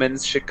that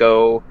humans should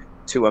go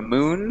to a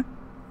moon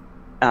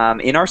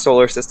in our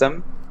solar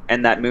system,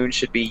 and that moon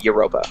should be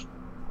Europa.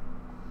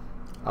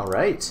 All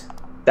right.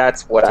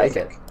 That's what I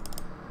think.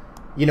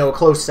 A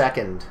close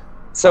second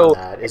on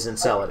that is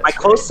Enceladus. My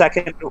close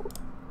second.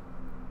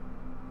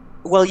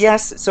 Well,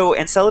 yes. So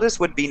Enceladus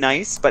would be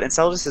nice, but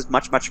Enceladus is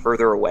much, much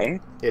further away.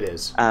 It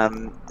is.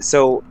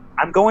 So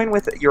I'm going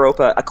with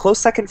Europa. A close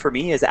second for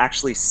me is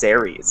actually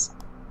Ceres.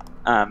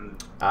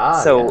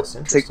 Yes,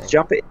 to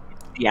jump in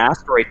the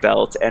asteroid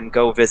belt and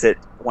go visit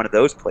one of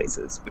those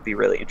places would be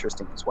really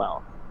interesting as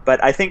well.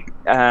 But I think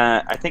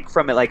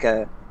from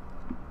it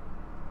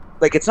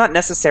it's not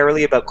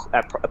necessarily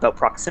about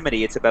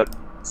proximity. It's about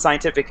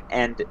scientific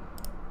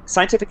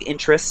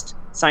interest,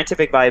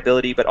 scientific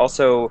viability, but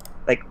also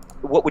like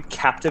what would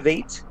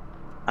captivate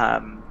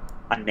a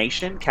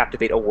nation,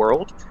 captivate a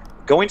world.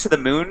 Going to the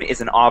moon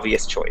is an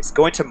obvious choice.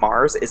 Going to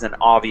Mars is an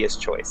obvious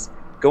choice.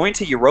 Going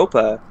to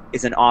Europa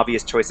is an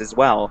obvious choice as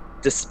well,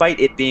 despite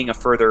it being a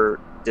further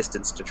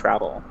distance to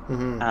travel.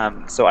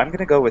 Mm-hmm. So I'm going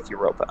to go with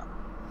Europa.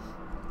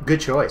 Good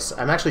choice.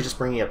 I'm actually just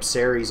bringing up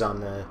Ceres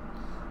on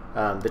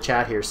the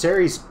chat here.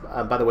 Ceres,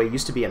 by the way,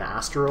 used to be an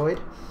asteroid.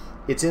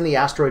 It's in the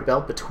asteroid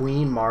belt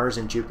between Mars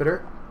and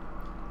Jupiter.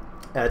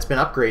 It's been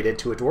upgraded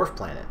to a dwarf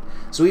planet.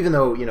 So even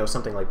though,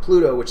 something like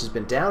Pluto, which has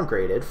been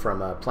downgraded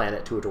from a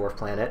planet to a dwarf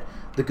planet,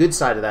 the good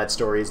side of that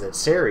story is that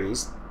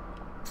Ceres,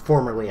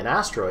 formerly an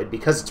asteroid,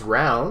 because it's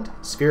round,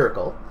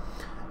 spherical,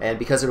 and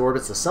because it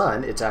orbits the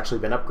sun, it's actually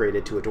been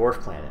upgraded to a dwarf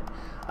planet.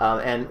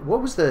 And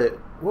what was the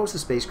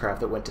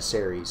spacecraft that went to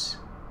Ceres?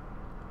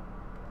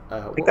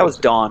 I think that was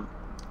Dawn.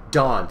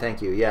 Dawn,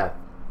 thank you. Yeah,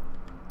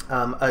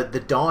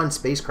 the Dawn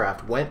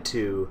spacecraft went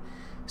to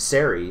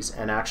Ceres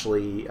and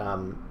actually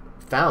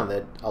found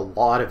that a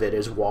lot of it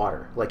is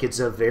water. Like, it's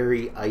a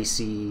very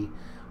icy,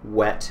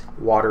 wet,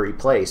 watery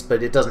place,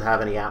 but it doesn't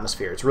have any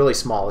atmosphere. It's really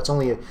small. It's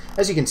only,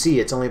 as you can see,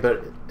 it's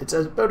about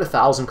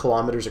 1,000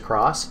 kilometers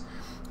across.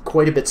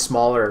 Quite a bit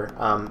smaller,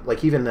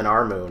 like even than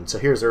our moon. So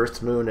here's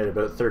Earth's moon at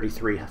about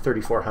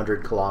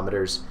 3,400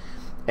 kilometers,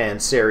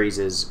 and Ceres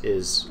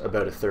is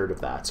about a third of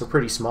that. So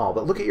pretty small.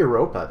 But look at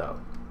Europa, though.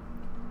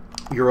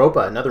 Europa,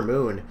 another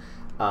moon,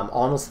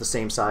 almost the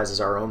same size as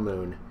our own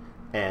moon.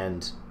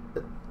 And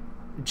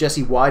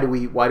Jesse, why do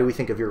we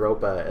think of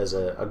Europa as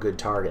a good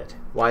target?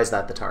 Why is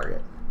that the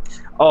target?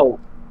 Oh,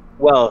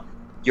 well,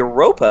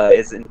 Europa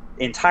is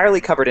entirely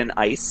covered in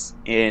ice,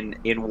 in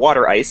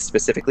water ice,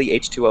 specifically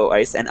H2O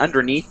ice, and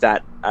underneath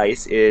that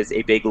ice is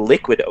a big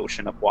liquid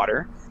ocean of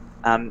water.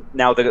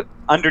 Now,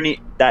 underneath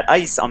that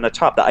ice on the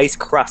top, the ice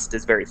crust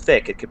is very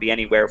thick. It could be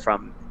anywhere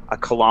from a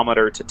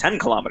kilometer to 10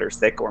 kilometers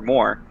thick or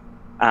more.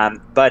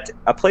 But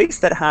a place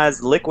that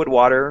has liquid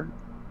water,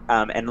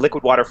 and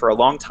liquid water for a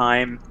long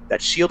time,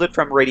 that's shielded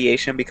from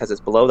radiation because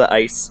it's below the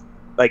ice,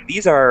 like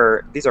these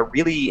are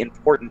really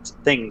important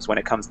things when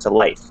it comes to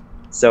life.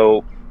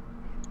 So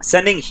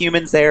sending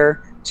humans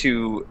there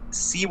to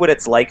see what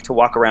it's like to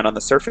walk around on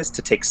the surface,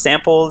 to take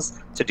samples,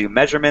 to do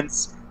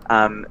measurements,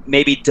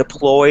 maybe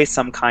deploy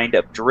some kind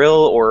of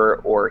drill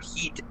or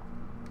heat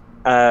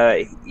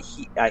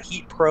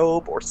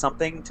probe or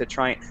something to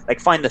try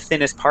and find the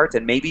thinnest part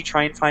and maybe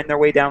try and find their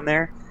way down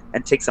there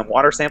and take some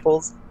water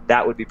samples.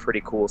 That would be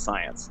pretty cool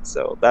science.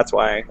 So that's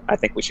why I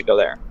think we should go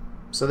there.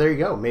 So there you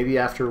go. Maybe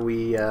after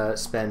we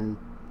spend,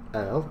 I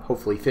don't know,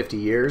 hopefully 50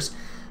 years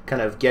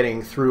kind of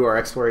getting through our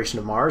exploration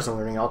of Mars and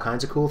learning all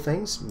kinds of cool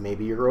things,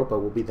 maybe Europa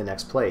will be the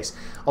next place.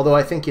 Although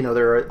I think,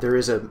 there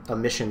is a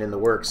mission in the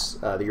works,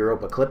 the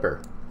Europa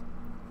Clipper,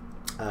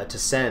 to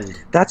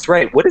send... That's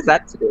right. What is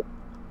that to do?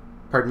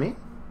 Pardon me?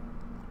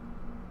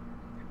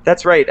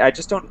 That's right.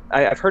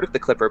 I've heard of the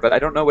Clipper, but I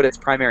don't know what its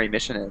primary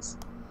mission is.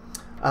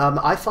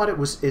 I thought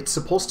it's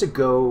supposed to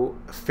go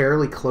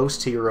fairly close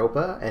to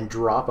Europa and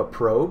drop a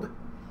probe,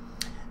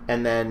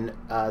 and then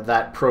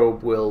that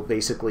probe will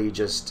basically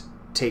just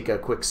take a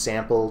quick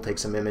sample, take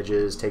some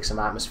images, take some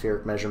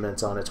atmospheric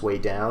measurements on its way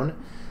down,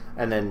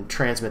 and then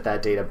transmit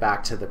that data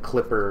back to the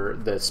Clipper,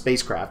 the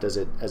spacecraft, as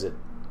it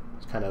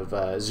kind of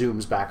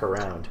zooms back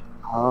around,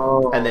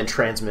 and then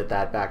transmit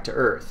that back to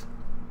Earth.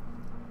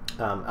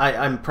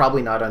 I'm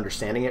probably not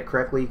understanding it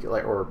correctly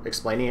or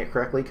explaining it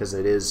correctly, because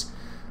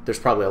there's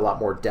probably a lot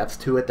more depth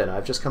to it than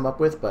I've just come up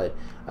with, but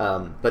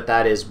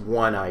that is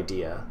one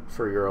idea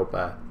for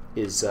Europa,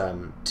 is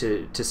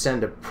to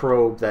send a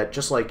probe that,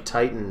 just like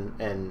Titan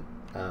and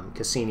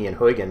Cassini and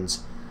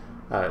Huygens,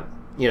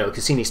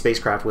 Cassini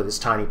spacecraft with its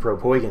tiny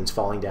probe Huygens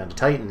falling down to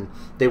Titan,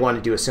 they want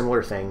to do a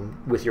similar thing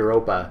with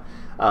Europa.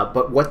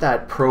 But what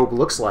that probe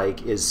looks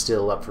like is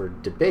still up for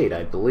debate,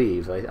 I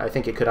believe. I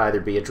think it could either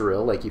be a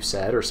drill, like you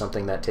said, or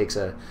something that takes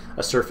a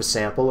surface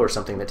sample, or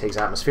something that takes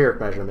atmospheric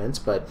measurements,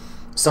 but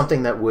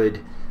something that would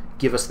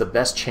give us the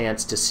best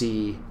chance to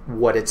see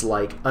what it's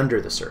like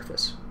under the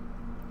surface.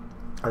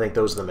 I think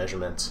those are the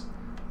measurements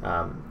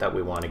that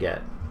we want to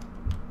get.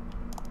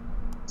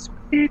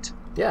 Sweet.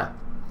 Yeah.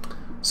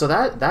 So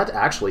that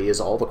actually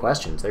is all the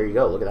questions. There you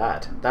go. Look at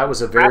that. That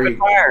was a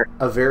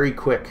very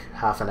quick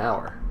half an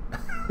hour.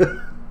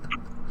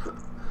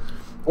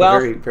 Well,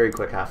 very, very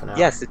quick half an hour.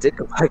 Yes, it did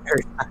go by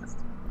very fast.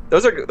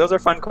 Those are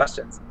fun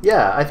questions.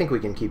 Yeah, I think we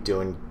can keep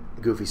doing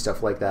goofy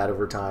stuff like that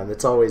over time.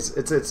 It's always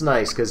it's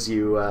nice, because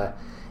we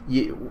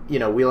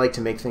like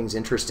to make things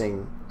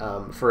interesting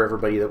for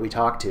everybody that we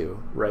talk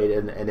to, right?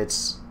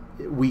 And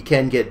we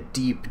can get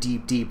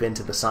deep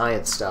into the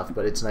science stuff,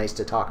 but it's nice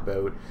to talk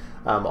about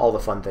all the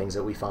fun things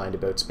that we find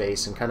about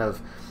space, and kind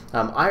of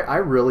I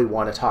really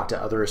want to talk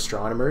to other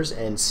astronomers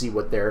and see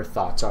what their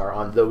thoughts are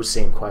on those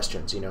same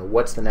questions.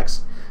 What's the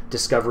next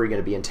discovery going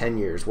to be in 10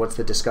 years? What's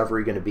the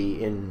discovery going to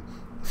be in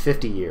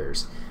 50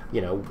 years?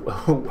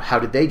 How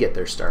did they get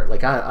their start?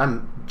 Like,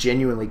 I'm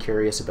genuinely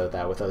curious about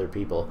that with other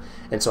people,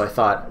 and so I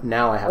thought,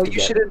 now I have to. You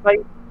should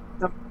invite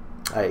them.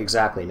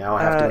 Exactly. Now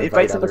I have to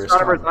invite some other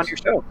astronomers on your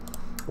show.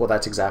 Well,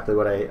 that's exactly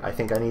what I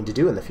think I need to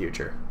do in the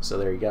future. So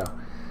there you go.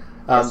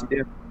 Yes,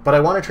 you do. But I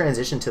want to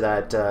transition to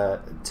that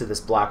to this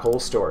black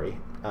hole story.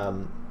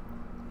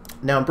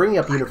 Now I'm bringing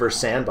up Universe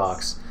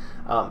Sandbox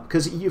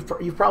because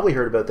you've probably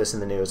heard about this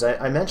in the news.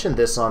 I mentioned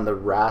this on the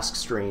Rask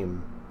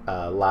stream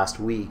last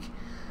week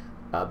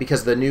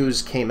because the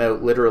news came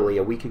out literally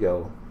a week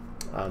ago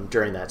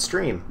during that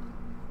stream.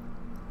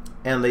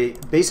 And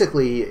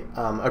basically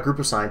a group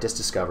of scientists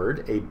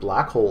discovered a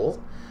black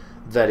hole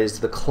that is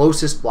the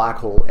closest black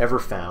hole ever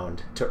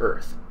found to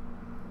Earth.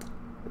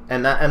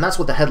 And that's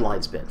what the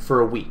headline's been for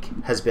a week,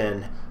 has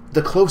been,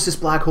 the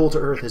closest black hole to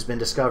Earth has been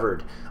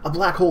discovered. A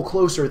black hole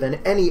closer than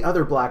any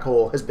other black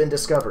hole has been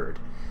discovered.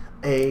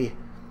 The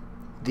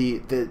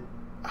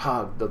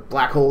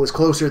black hole is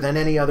closer than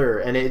any other,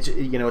 and it's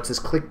this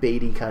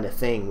clickbaity kind of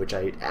thing, which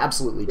I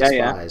absolutely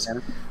despise. Yeah.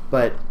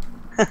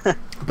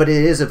 But it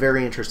is a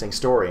very interesting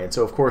story, and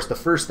so of course the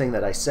first thing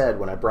that I said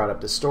when I brought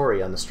up this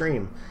story on the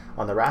stream,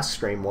 on the Rask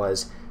stream,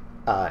 was,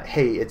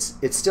 hey, it's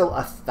still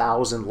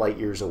 1,000 light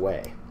years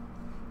away.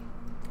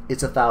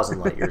 It's 1,000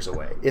 light years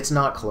away. It's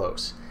not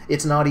close.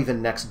 It's not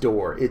even next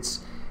door.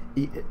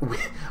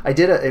 I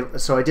did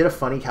a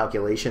funny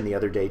calculation the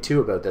other day too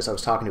about this. I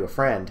was talking to a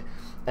friend,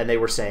 and they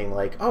were saying,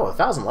 like, oh,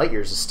 1,000 light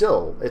years is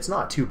still, it's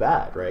not too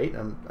bad, right?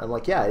 I'm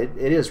like, yeah, it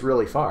is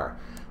really far.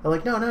 They're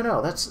like,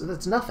 no,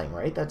 that's nothing,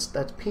 right? That's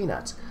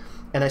peanuts.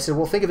 And I said,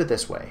 well, think of it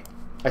this way.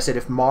 I said,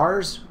 if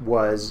Mars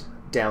was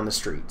down the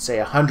street, say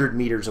 100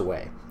 meters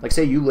away, like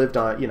say you lived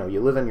on, you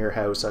live in your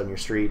house on your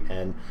street,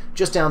 and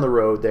just down the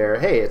road there,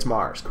 hey, it's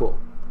Mars, cool.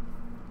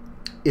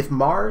 If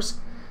Mars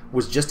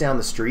was just down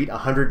the street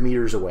 100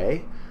 meters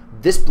away,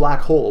 this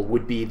black hole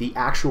would be the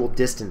actual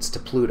distance to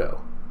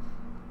Pluto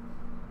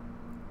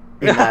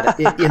in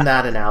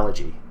that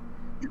analogy.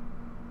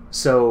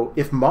 So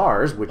if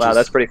Mars,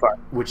 that's pretty far,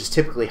 which is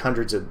typically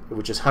hundreds of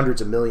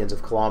millions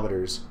of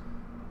kilometers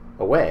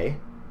away,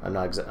 I'm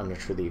not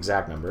sure the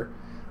exact number.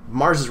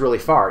 Mars is really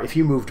far. If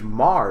you moved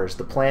Mars,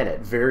 the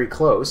planet, very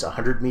close,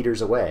 100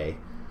 meters away,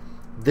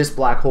 this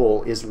black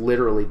hole is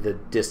literally the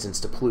distance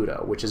to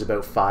Pluto, which is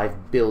about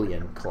 5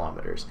 billion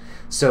kilometers.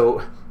 So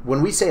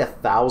when we say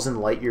 1,000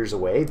 light years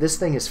away, this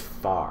thing is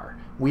far.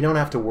 We don't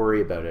have to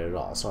worry about it at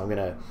all. So I'm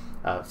going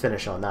to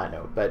finish on that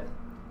note. But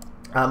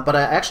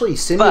I actually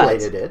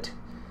simulated it.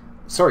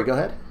 Sorry, go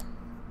ahead.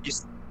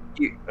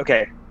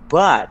 Okay,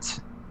 but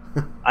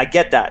I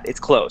get that. It's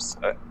close.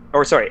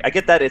 I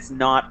get that it's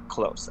not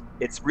close.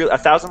 It's real.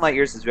 1,000 light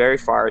years is very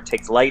far. It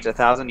takes light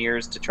 1,000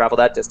 years to travel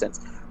that distance.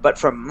 But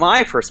from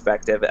my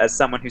perspective, as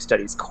someone who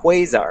studies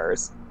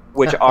quasars,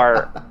 which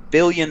are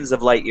billions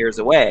of light years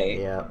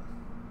away, yeah,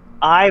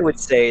 I would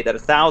say that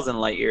 1,000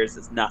 light years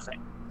is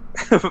nothing.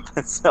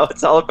 So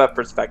it's all about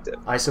perspective.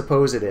 I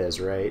suppose it is,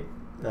 right?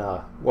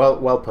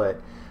 Well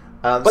put.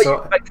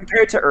 But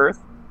compared to Earth,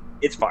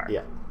 it's far.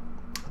 Yeah,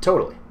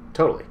 totally.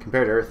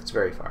 Compared to Earth, it's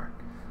very far.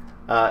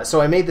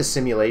 So I made this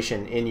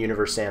simulation in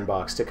Universe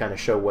Sandbox to kind of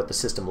show what the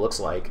system looks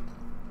like.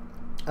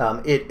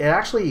 It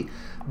actually,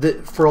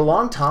 for a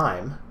long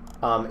time,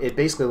 it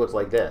basically looked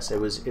like this. It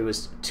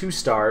was two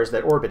stars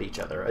that orbit each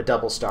other, a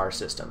double star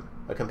system,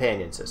 a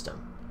companion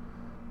system.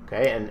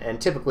 Okay, and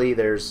typically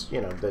there's,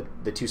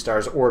 the two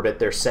stars orbit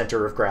their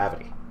center of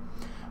gravity.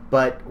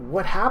 But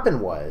what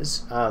happened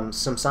was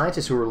some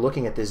scientists who were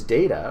looking at this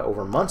data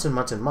over months and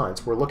months and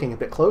months were looking a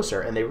bit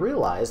closer, and they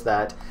realized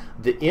that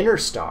the inner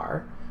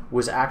star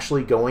was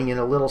actually going in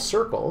a little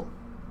circle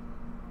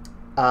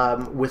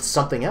with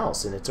something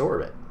else in its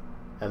orbit.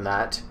 And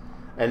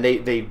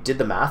they did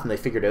the math, and they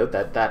figured out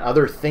that that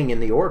other thing in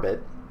the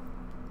orbit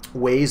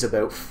weighs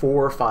about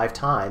 4 or 5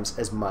 times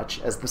as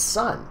much as the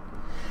sun.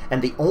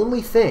 And the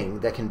only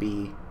thing that can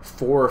be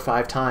 4 or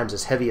 5 times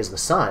as heavy as the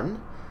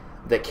sun,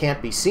 that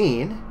can't be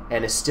seen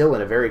and is still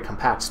in a very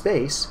compact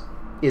space,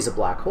 is a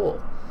black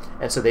hole.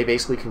 And so they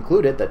basically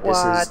concluded that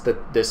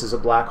this is a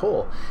black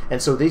hole.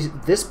 And so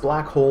this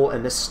black hole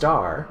and this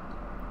star,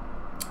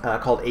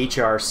 called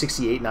HR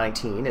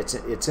 6819,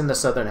 it's in the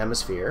southern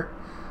hemisphere.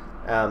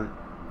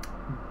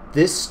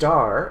 This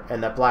star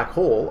and that black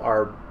hole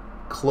are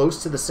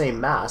close to the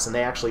same mass, and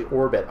they actually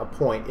orbit a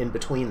point in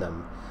between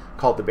them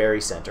called the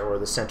barycenter, or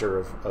the center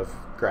of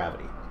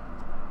gravity.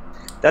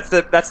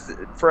 That's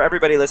for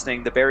everybody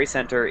listening. The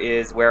barycenter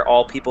is where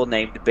all people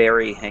named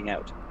Barry hang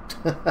out.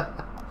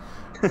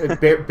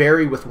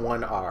 Barry with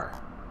one R.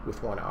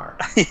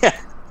 Yeah.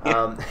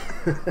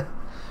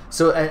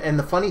 So, and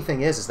the funny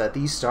thing is that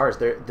these stars,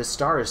 the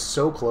star is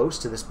so close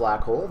to this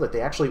black hole that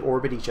they actually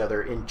orbit each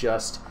other in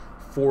just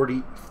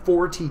 40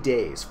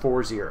 days,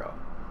 40.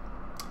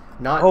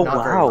 Not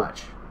very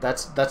much.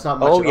 That's not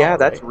much. Oh, yeah, all,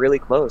 that's right? really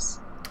close.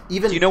 Do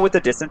you know what the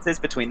distance is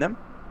between them?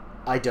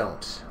 I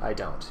don't.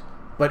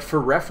 But for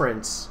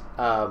reference,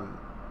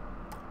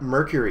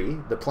 Mercury,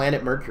 the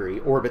planet Mercury,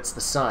 orbits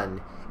the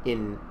sun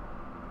in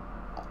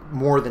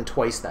more than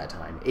twice that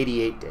time,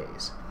 88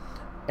 days.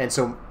 And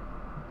so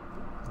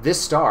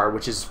this star,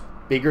 which is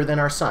bigger than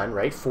our sun,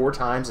 right, 4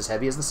 times as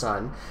heavy as the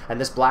sun,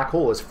 and this black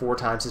hole is 4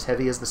 times as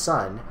heavy as the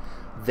sun,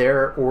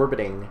 they're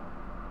orbiting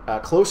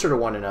closer to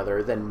one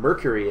another than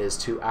Mercury is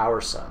to our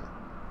sun.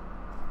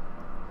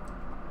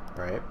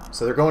 Right?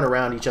 So they're going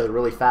around each other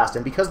really fast,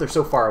 and because they're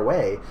so far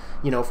away,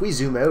 if we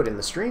zoom out in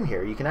the stream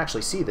here, you can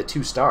actually see the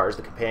 2 stars,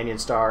 the companion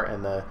star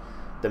and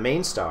the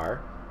main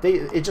star.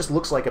 It just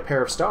looks like a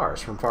pair of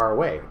stars from far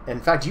away. In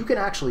fact, you can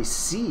actually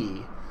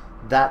see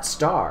that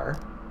star,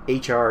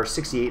 HR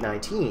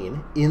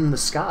 6819, in the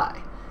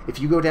sky. If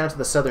you go down to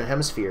the southern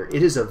hemisphere,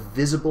 it is a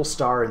visible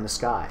star in the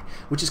sky,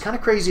 which is kind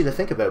of crazy to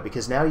think about,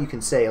 because now you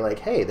can say, like,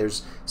 hey,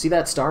 see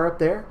that star up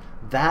there?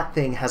 That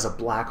thing has a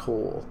black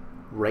hole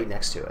right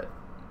next to it.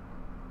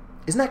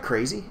 Isn't that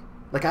crazy?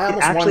 Like, I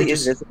almost want to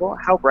just... visible?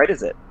 How bright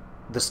is it?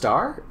 The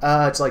star?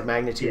 It's like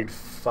magnitude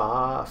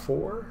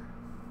 4.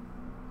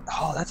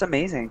 Oh, that's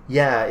amazing.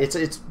 Yeah, it's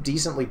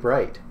decently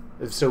bright.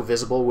 It's so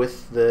visible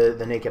with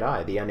the naked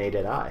eye, the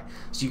unaided eye.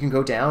 So you can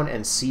go down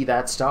and see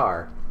that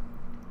star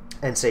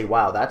and say,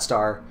 wow, that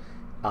star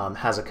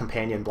has a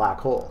companion black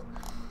hole.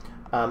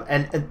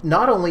 And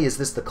not only is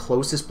this the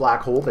closest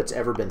black hole that's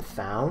ever been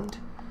found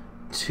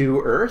to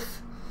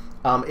Earth,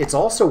 it's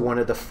also one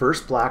of the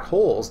first black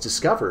holes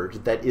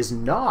discovered that is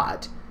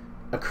not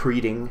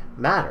accreting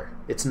matter.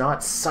 It's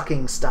not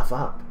sucking stuff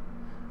up.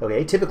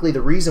 Okay, typically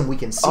the reason we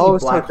can see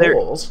black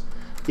holes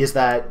is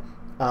that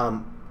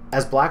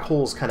as black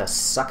holes kind of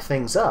suck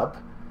things up,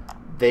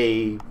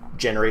 they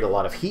generate a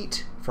lot of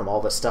heat from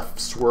all the stuff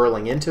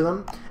swirling into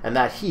them, and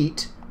that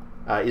heat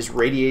is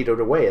radiated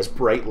away as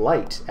bright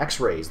light,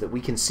 X-rays, that we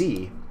can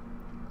see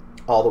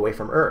all the way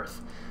from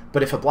Earth.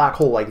 But if a black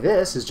hole like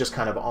this is just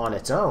kind of on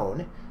its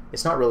own,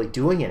 it's not really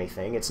doing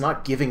anything. It's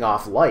not giving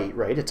off light,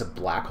 right? It's a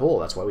black hole.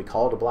 That's why we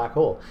call it a black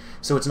hole.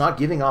 So it's not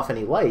giving off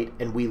any light,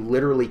 and we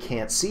literally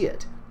can't see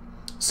it.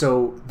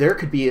 So there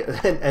could be,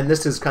 and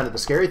this is kind of the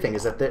scary thing,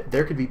 is that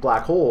there could be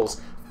black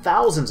holes,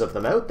 thousands of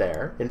them out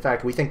there. In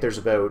fact, we think there's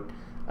about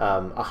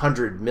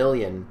 100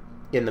 million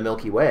in the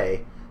Milky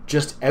Way,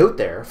 just out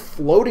there,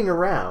 floating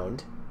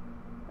around,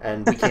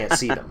 and we can't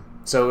see them.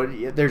 So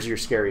there's your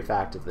scary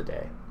fact of the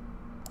day.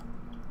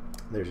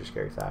 There's your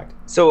scary fact.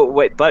 So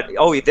wait, but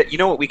you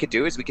know what we could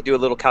do is we could do a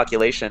little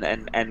calculation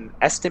and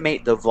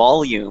estimate the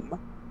volume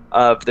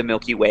of the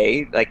Milky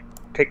Way.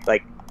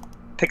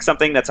 Pick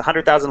something that's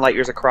 100,000 light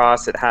years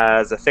across. It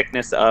has a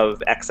thickness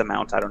of X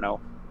amount. I don't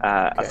know,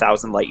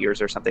 1,000 light years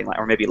or something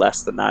or maybe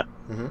less than that.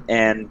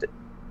 Mm-hmm.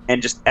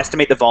 And just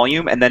estimate the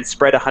volume, and then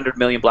spread 100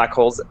 million black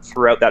holes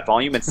throughout that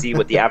volume, and see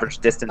what the average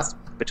distance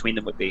between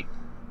them would be.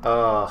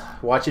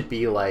 Watch it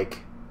be like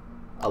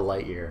a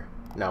light year.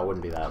 No, it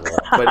wouldn't be that low.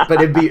 But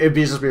it'd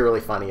just be really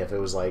funny if it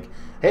was like,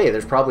 hey,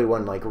 there's probably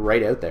one like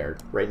right out there,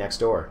 right next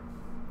door.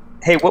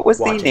 Hey, what was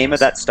the name of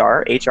that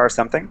star? HR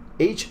something?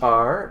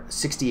 HR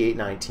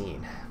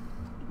 6819.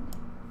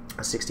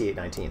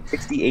 6819.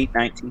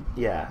 6819.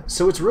 Yeah.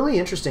 So it's really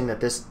interesting that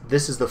this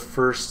is the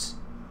first,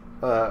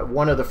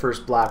 one of the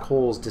first black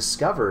holes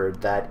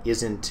discovered that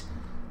isn't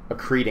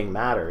accreting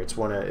matter. It's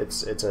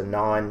a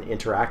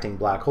non-interacting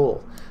black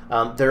hole.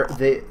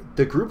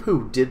 The group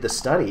who did the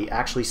study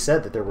actually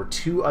said that there were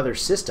 2 other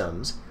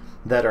systems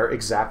that are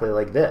exactly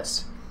like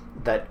this,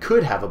 that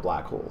could have a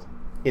black hole.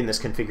 in this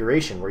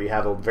configuration where you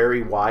have a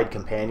very wide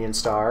companion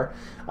star,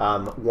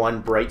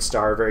 one bright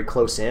star very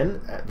close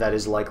in that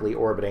is likely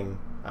orbiting,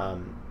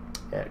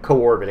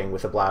 co-orbiting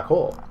with a black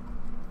hole.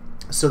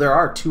 So there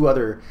are two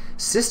other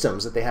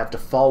systems that they have to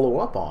follow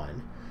up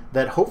on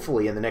that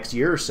hopefully in the next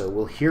year or so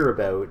we'll hear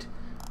about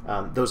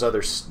those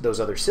other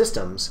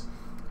systems,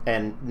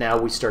 and now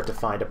we start to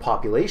find a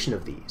population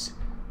of these.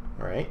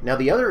 All right. Now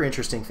the other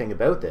interesting thing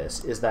about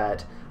this is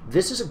that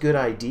this is a good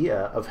idea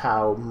of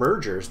how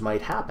mergers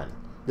might happen.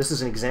 This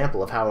is an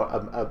example of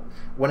how,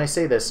 when I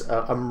say this,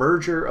 a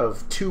merger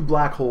of two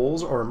black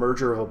holes or a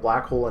merger of a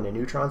black hole and a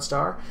neutron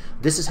star,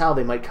 this is how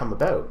they might come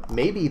about.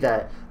 Maybe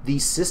that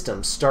these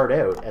systems start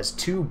out as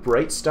two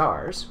bright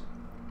stars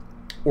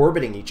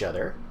orbiting each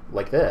other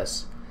like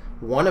this.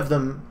 One of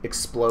them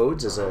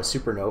explodes as a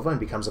supernova and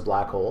becomes a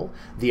black hole.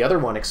 The other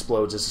one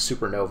explodes as a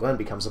supernova and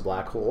becomes a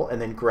black hole.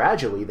 And then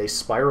gradually they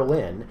spiral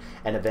in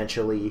and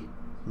eventually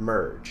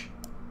merge.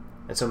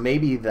 And so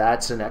maybe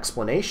that's an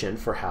explanation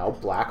for how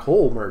black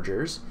hole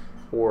mergers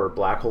or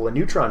black hole and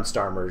neutron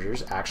star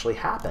mergers actually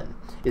happen,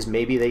 is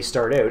maybe they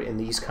start out in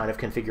these kind of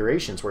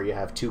configurations where you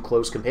have two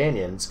close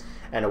companions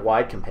and a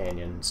wide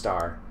companion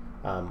star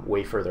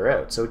way further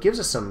out. So it gives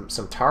us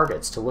some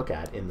targets to look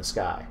at in the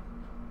sky.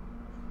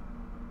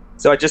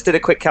 So I just did a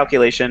quick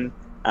calculation,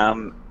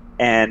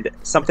 and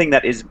something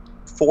that is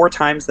 4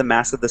 times the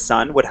mass of the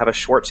sun would have a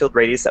Schwarzschild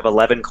radius of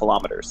 11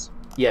 kilometers.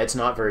 Yeah, it's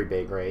not very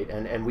big, right?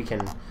 And we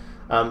can...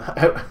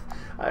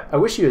 I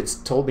wish you had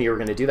told me you were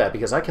going to do that,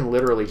 because I can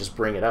literally just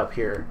bring it up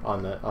here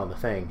on the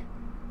thing.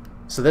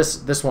 So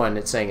this one,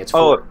 it's saying it's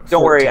don't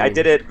 14. worry, I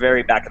did it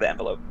very back of the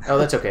envelope. Oh,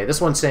 that's okay.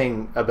 This one's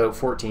saying about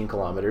 14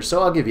 kilometers,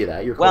 so I'll give you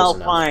that. You're close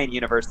enough. Well, fine,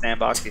 Universe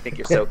Sandbox. You think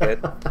you're so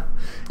good?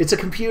 It's a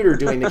computer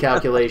doing the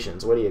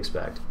calculations. What do you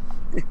expect?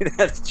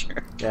 That's true.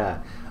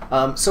 Yeah.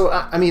 So,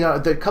 I mean,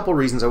 the couple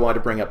reasons I wanted to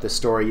bring up this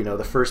story, you know,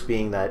 the first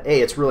being that,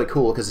 A, it's really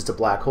cool because it's a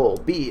black hole.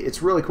 B,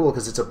 it's really cool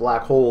because it's a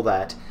black hole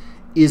that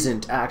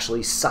isn't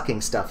actually sucking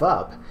stuff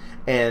up.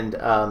 And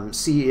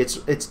C, it's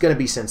going to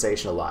be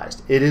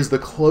sensationalized. It is the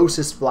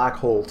closest black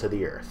hole to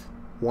the Earth,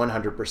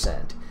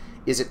 100%.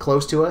 Is it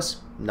close to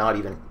us? Not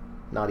even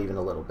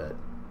a little bit.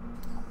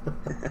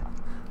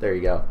 There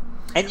you go.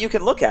 And you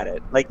can look at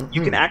it. Like,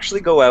 you can actually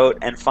go out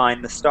and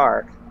find the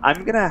star.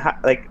 I'm gonna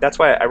that's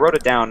why I wrote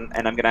it down,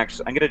 and I'm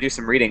gonna do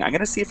some reading. I'm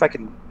gonna see if I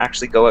can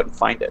actually go out and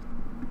find it.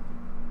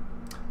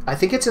 I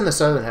think it's in the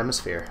southern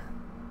hemisphere.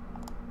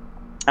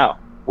 Oh,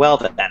 well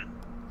then.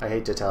 I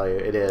hate to tell you,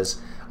 it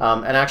is.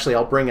 And actually,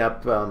 I'll bring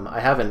up.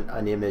 I have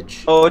an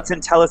image. Oh, it's in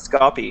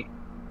Telescopy.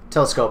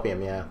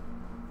 Telescopium, yeah.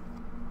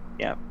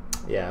 Yeah.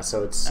 Yeah.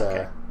 So it's.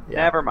 Okay.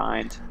 Yeah. Never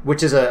mind.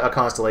 Which is a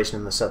constellation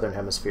in the southern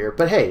hemisphere.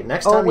 But hey,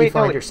 next time you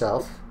find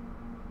yourself.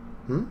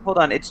 Hold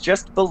on, it's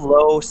just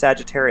below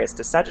Sagittarius.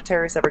 Does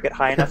Sagittarius ever get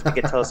high enough to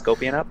get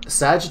Telescopian up?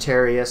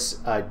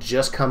 Sagittarius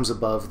just comes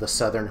above the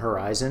southern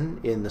horizon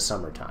in the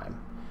summertime,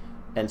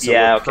 and so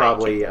yeah, we're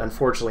probably,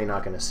 unfortunately,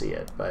 not going to see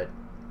it. But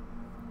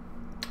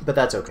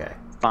that's okay.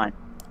 Fine.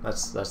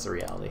 That's the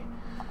reality.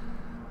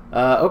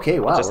 Okay,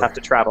 wow. We'll just have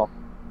to travel.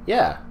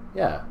 Yeah,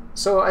 yeah.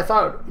 So I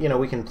thought, you know,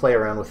 we can play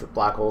around with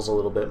black holes a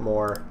little bit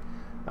more.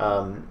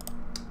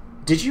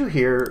 Did you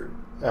hear,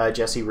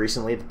 Jesse,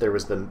 recently that there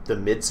was the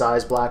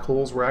mid-sized black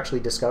holes were actually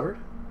discovered?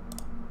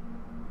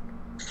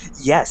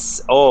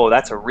 Yes. Oh,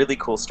 that's a really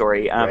cool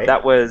story. Right.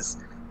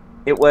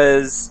 It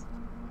was.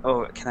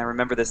 Oh, can I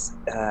remember this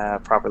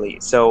properly?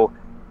 So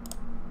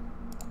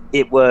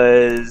it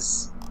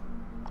was.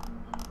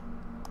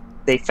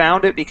 They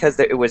found it because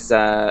it was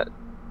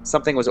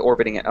something was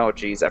orbiting it. Oh,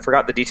 geez, I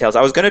forgot the details.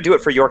 I was going to do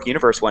it for York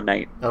Universe one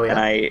night. Oh yeah.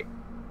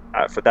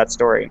 And for that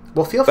story.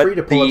 Well, feel free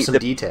to pull up some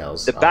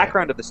details. The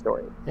background of the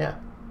story. Yeah.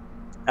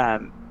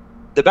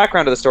 The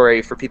background of the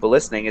story for people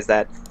listening is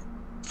that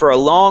for a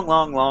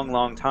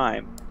long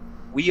time,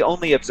 we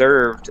only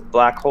observed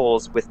black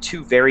holes with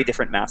 2 very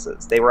different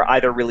masses. They were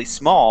either really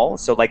small,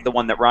 so like the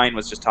one that Ryan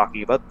was just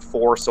talking about,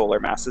 4 solar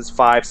masses,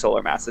 5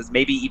 solar masses,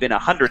 maybe even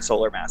 100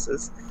 solar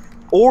masses,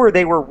 or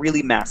they were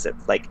really massive,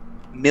 like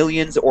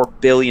millions or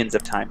billions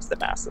of times the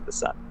mass of the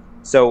sun.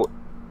 So,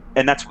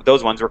 and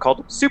those ones were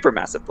called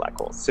supermassive black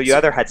holes. So you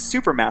either had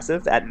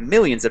supermassive at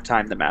millions of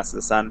times the mass of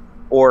the sun,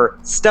 or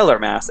stellar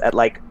mass at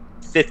like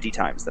 50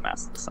 times the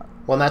mass of the sun.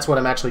 Well, and that's what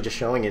I'm actually just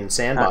showing in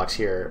Sandbox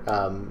here.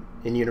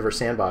 In Universe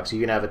Sandbox, you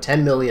can have a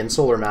 10 million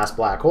solar mass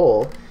black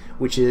hole,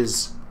 which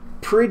is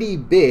pretty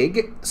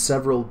big,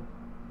 several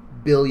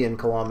billion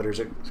kilometers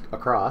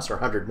across, or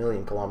 100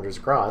 million kilometers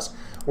across,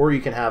 or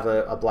you can have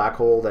a black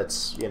hole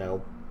that's, you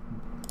know,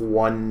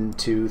 1,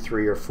 2,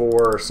 3, or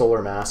 4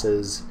 solar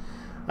masses,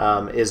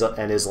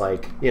 is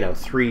like, you know,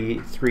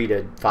 3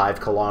 to 5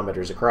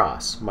 kilometers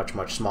across,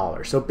 much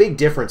smaller. So big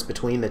difference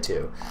between the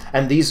two.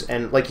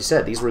 And like you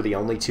said, these were the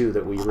only 2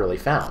 that we really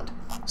found.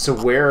 So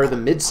where are the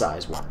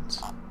mid-sized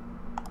ones?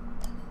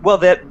 Well,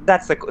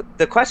 that's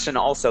the question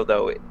also,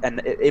 though,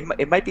 and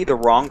it might be the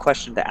wrong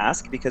question to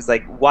ask, because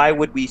like, why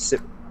would we?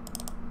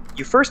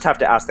 You first have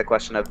to ask the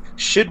question of,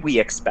 should we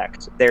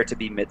expect there to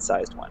be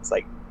mid-sized ones?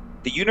 Like,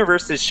 the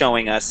universe is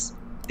showing us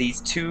these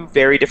 2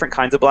 very different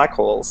kinds of black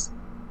holes.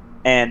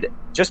 And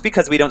just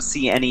because we don't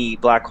see any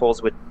black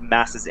holes with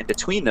masses in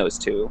between those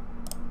two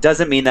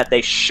doesn't mean that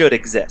they should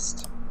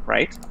exist,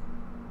 right?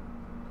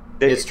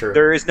 It's true.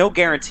 There is no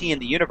guarantee in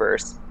the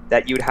universe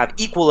that you would have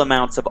equal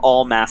amounts of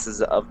all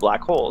masses of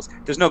black holes.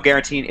 There's no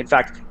guarantee. In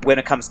fact, when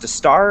it comes to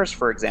stars,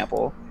 for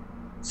example,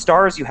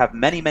 stars, you have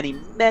many, many,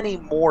 many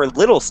more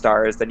little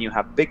stars than you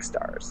have big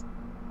stars.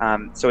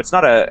 So it's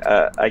not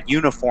a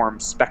uniform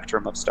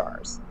spectrum of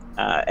stars.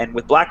 And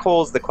with black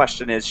holes, the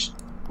question is,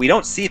 we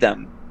don't see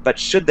them, but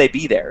should they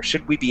be there?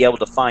 Should we be able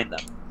to find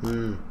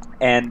them?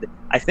 And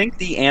I think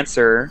the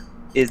answer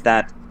is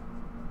that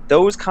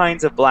those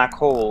kinds of black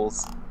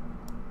holes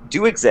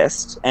do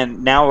exist.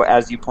 And now,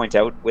 as you point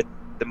out, with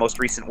the most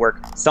recent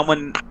work,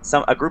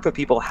 a group of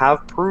people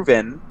have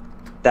proven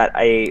that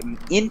a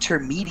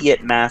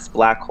intermediate mass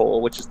black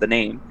hole, which is the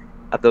name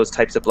of those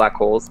types of black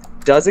holes,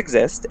 does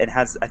exist and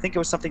has, I think it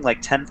was something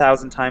like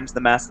 10,000 times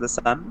the mass of the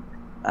sun,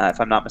 if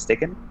I'm not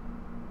mistaken.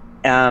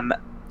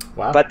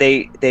 Wow. But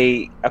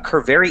they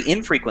occur very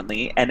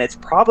infrequently, and it's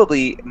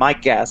probably, my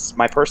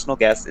personal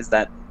guess, is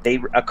that they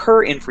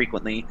occur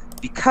infrequently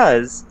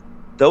because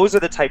those are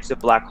the types of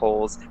black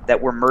holes that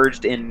were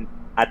merged in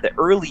at the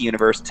early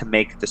universe to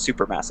make the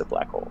supermassive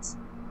black holes.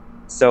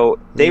 So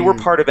they were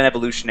part of an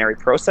evolutionary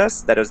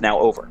process that is now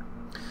over.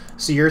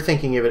 So you're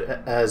thinking of it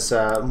as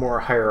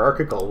more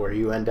hierarchical, where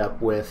you end up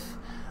with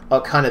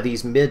kind of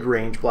these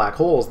mid-range black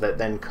holes that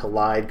then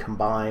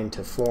combine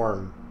to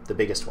form the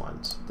biggest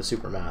ones, the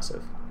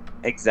supermassive.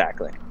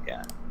 Exactly,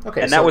 yeah.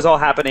 Okay, and that was all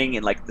happening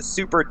in like the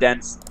super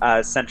dense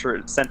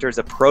centers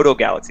of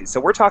proto-galaxies.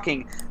 So we're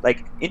talking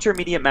like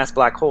intermediate mass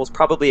black holes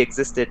probably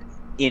existed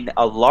in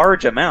a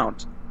large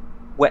amount,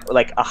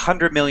 like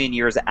 100 million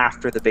years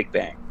after the Big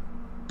Bang.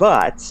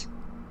 But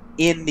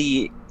in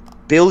the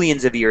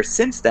billions of years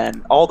since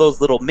then, all those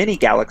little mini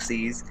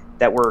galaxies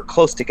that were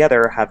close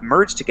together have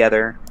merged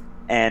together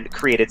and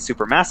created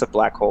supermassive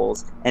black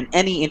holes. And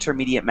any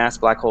intermediate mass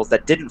black holes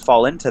that didn't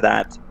fall into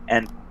that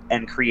and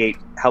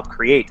help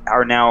create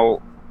are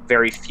now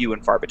very few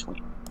and far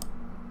between.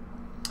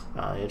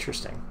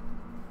 Interesting.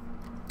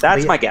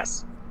 That's my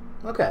guess.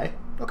 Okay,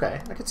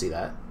 I could see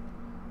that.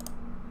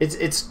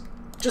 It's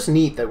just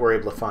neat that we're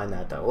able to find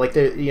that, though. Like,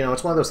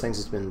 it's one of those things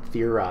that's been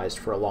theorized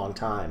for a long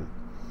time,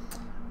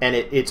 and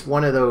it's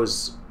one of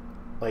those,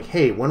 like,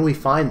 hey, when we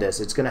find this,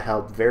 it's going to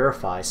help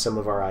verify some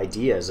of our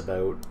ideas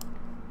about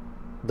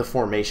the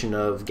formation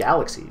of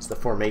galaxies, the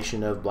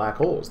formation of black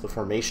holes, the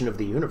formation of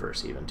the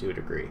universe, even to a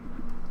degree.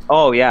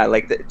 Oh yeah,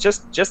 like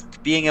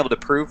just being able to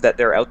prove that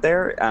they're out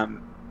there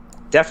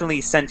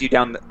definitely sends you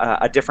down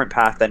a different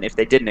path than if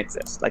they didn't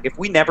exist. Like if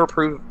we never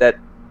proved that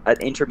an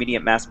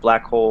intermediate mass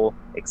black hole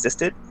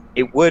existed,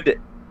 it would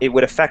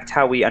affect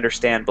how we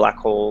understand black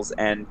holes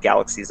and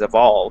galaxies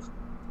evolve.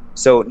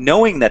 So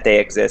knowing that they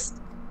exist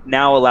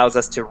now allows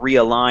us to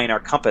realign our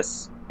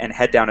compass and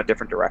head down a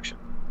different direction.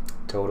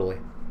 Totally.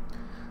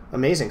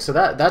 Amazing. So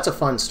that's a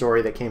fun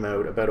story that came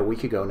out about a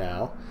week ago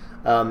now.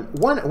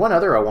 One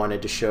other I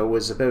wanted to show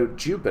was about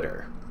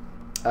Jupiter,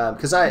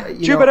 because I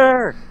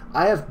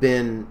have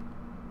been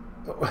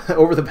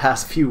over the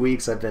past few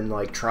weeks I've been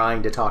like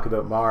trying to talk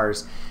about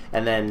Mars,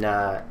 and then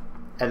I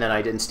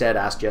instead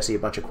asked Jesse a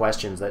bunch of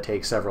questions that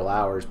take several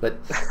hours. But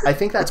I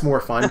think that's more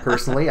fun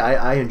personally.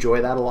 I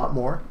enjoy that a lot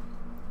more.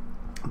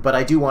 But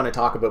I do want to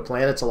talk about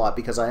planets a lot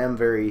because I am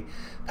very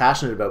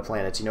passionate about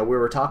planets. We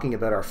were talking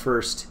about our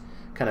first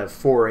kind of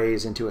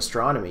forays into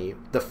astronomy.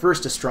 The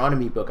first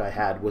astronomy book I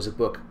had was a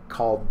book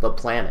called The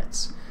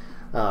Planets.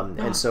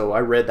 And so I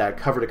read that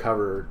cover to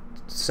cover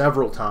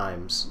several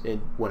times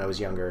when I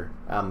was younger.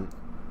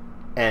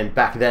 And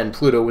back then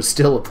Pluto was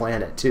still a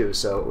planet too,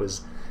 so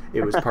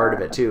it was part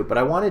of it too. But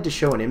I wanted to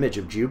show an image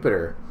of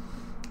Jupiter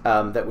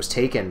that was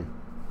taken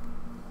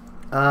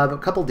a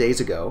couple days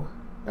ago,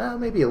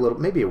 maybe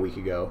a week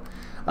ago.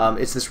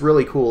 It's this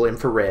really cool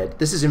infrared.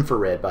 This is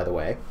infrared, by the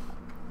way.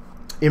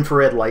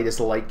 Infrared light is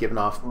the light given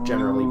off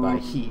generally by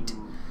heat.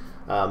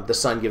 The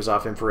sun gives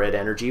off infrared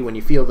energy. When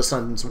you feel the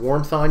sun's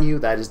warmth on you,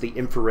 that is the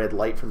infrared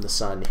light from the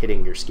sun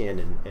hitting your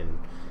skin and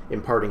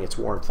imparting its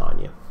warmth on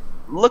you.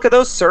 Look at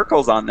those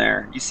circles on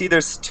there. You see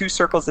there's 2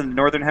 circles in the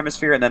northern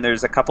hemisphere and then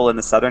there's a couple in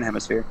the southern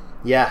hemisphere.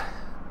 Yeah.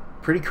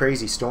 Pretty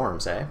crazy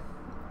storms, eh?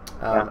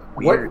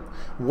 Weird.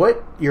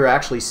 What you're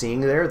actually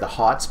seeing there, the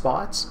hot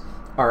spots,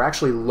 are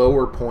actually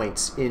lower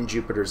points in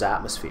Jupiter's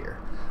atmosphere.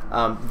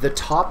 The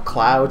top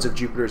clouds of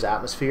Jupiter's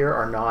atmosphere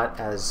are not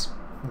as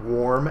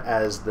warm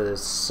as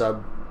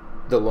the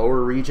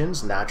lower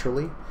regions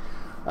naturally.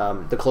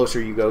 The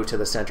closer you go to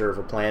the center of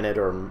a planet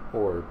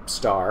or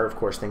star, of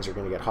course, things are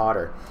going to get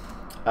hotter.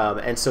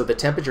 And so the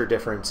temperature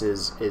difference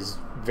is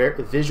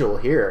very visual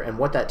here. And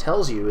what that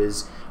tells you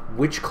is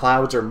which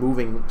clouds are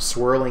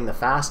swirling the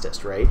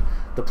fastest, right?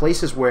 The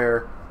places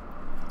where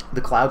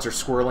the clouds are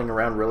swirling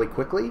around really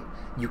quickly,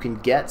 you can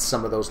get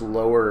some of those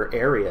lower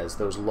areas,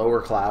 those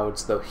lower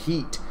clouds, the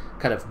heat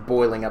kind of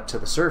boiling up to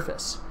the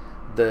surface.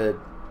 The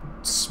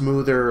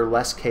smoother,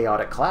 less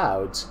chaotic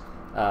clouds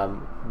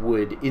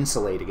would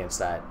insulate against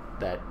that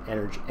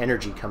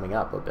energy coming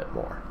up a bit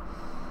more.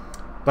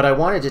 But I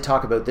wanted to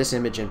talk about this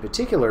image in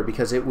particular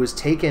because it was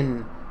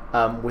taken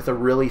with a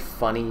really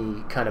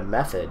funny kind of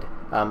method.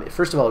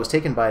 First of all, it was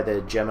taken by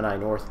the Gemini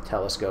North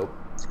telescope.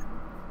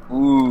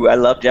 Ooh, I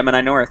love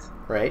Gemini North.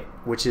 Right,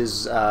 which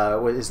is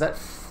what is that,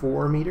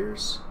 4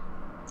 meters?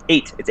 It's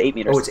 8. It's 8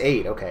 meters. Oh, it's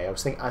 8. Okay, I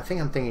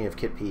think I'm thinking of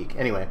Kitt Peak.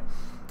 Anyway,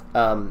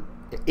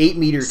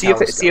 8-meter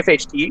telescope.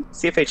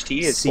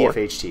 CFHT is 4.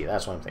 CFHT.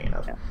 That's what I'm thinking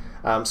of.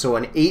 Yeah. So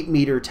an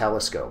 8-meter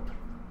telescope,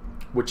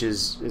 which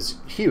is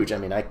huge. I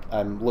mean,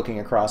 I'm looking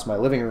across my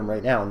living room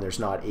right now, and there's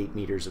not 8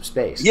 meters of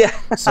space. Yeah.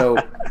 So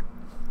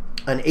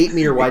an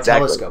 8-meter wide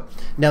Exactly. telescope.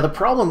 Now, the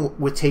problem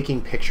with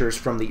taking pictures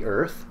from the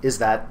Earth is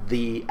that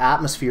the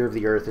atmosphere of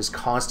the Earth is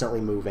constantly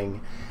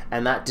moving,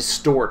 and that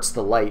distorts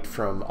the light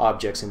from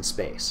objects in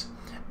space.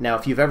 Now,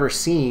 if you've ever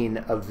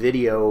seen a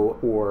video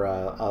or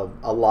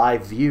a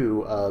live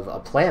view of a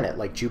planet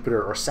like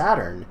Jupiter or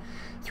Saturn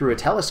through a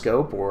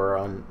telescope, or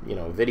on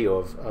video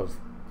of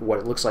what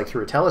it looks like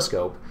through a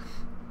telescope,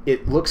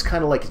 it looks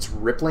kind of like it's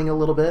rippling a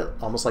little bit,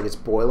 almost like it's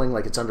boiling,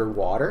 like it's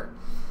underwater.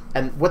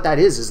 And what that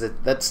is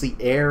that's the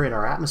air in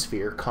our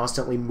atmosphere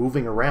constantly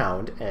moving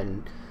around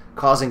and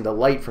causing the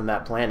light from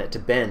that planet to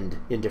bend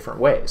in different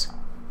ways.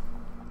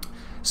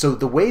 So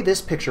the way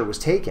this picture was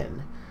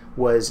taken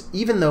was,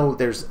 even though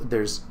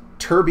there's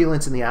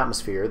turbulence in the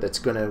atmosphere that's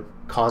going to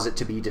cause it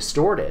to be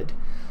distorted,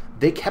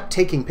 they kept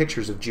taking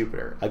pictures of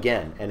Jupiter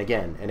again and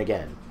again and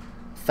again,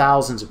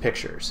 thousands of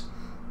pictures.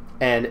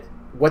 And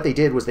what they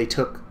did was they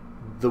took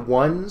the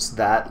ones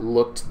that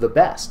looked the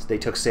best. They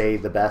took, say,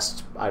 the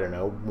best, I don't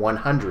know,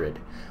 100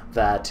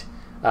 that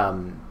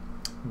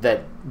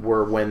that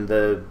were when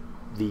the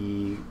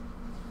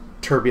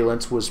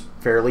turbulence was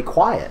fairly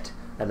quiet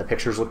and the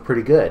pictures looked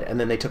pretty good. And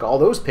then they took all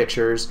those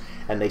pictures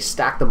and they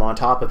stacked them on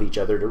top of each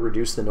other to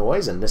reduce the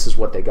noise, and this is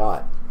what they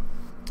got.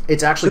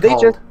 It's actually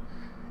called...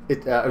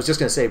 I was just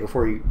going to say,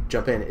 before you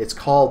jump in, it's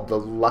called the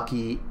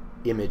lucky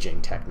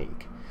imaging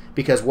technique.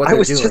 Because what they're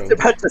doing... I was just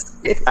about to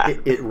say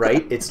that.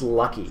 Right? It's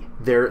lucky.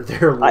 They're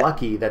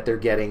lucky that they're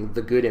getting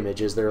the good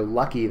images. They're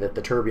lucky that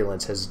the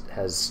turbulence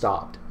has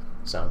stopped.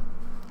 So,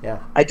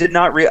 yeah. I did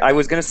not... I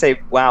was going to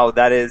say, wow,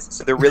 that is...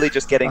 So they're really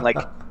just getting, like...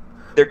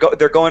 They're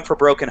going for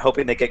broke and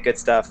hoping they get good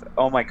stuff.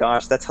 Oh my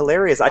gosh, that's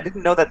hilarious. I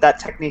didn't know that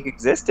technique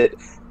existed.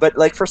 But,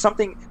 like, for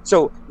something...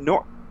 So,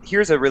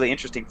 here's a really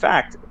interesting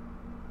fact.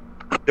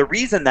 The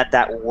reason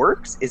that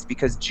works is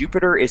because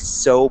Jupiter is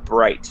so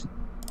bright.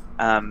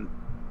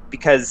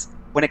 Because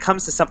when it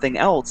comes to something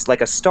else, like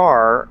a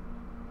star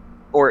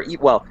or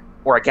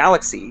a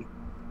galaxy,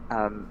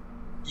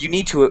 you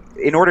need to,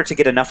 in order to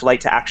get enough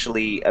light to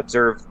actually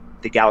observe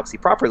the galaxy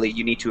properly,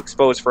 you need to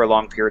expose for a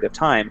long period of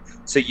time.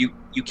 So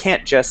you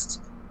can't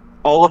just,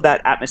 all of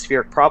that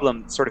atmospheric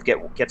problem sort of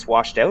gets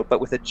washed out. But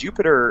with a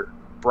Jupiter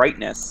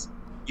brightness,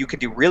 you can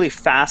do really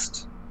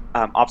fast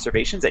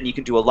observations, and you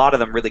can do a lot of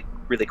them really,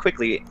 really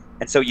quickly.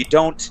 And so you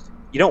don't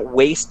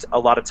waste a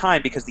lot of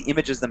time because the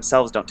images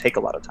themselves don't take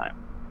a lot of time.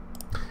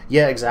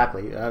 Yeah,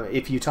 exactly.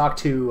 If you talk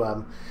to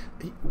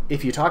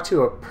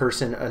a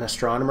person, an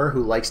astronomer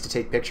who likes to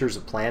take pictures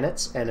of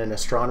planets, and an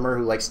astronomer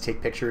who likes to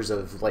take pictures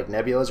of like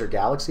nebulas or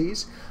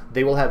galaxies,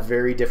 they will have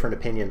very different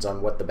opinions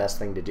on what the best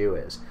thing to do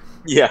is.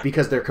 Yeah.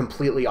 Because they're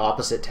completely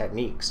opposite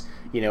techniques.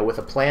 With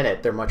a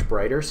planet, they're much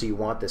brighter, so you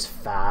want this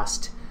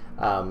fast,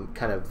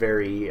 kind of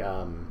very,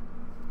 I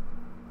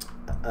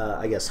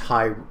guess,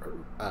 high.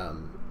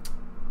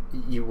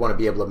 You want to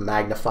be able to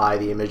magnify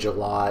the image a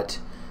lot.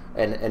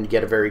 And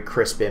get a very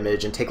crisp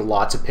image and take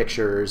lots of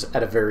pictures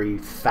at a very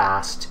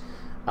fast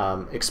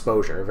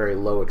exposure, a very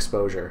low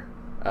exposure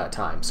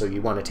time. So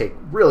you want to take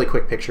really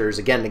quick pictures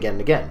again and again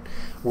and again.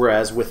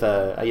 Whereas with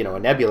a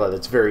nebula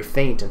that's very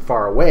faint and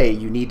far away,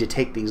 you need to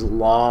take these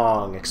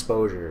long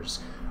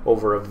exposures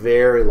over a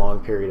very long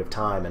period of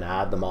time and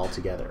add them all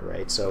together,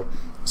 right? So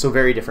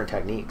very different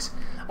techniques.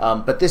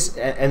 But this,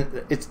 and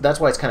that's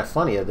why it's kind of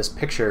funny that this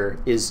picture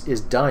is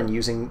done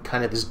using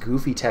kind of this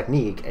goofy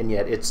technique, and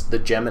yet it's the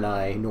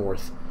Gemini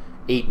North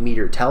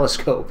 8-meter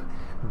telescope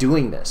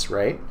doing this,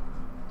 right?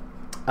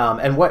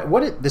 And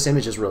this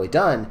image has really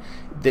done,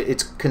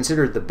 it's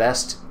considered the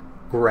best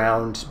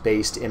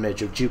ground-based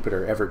image of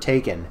Jupiter ever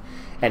taken,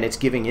 and it's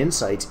giving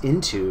insights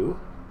into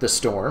the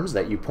storms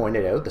that you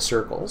pointed out, the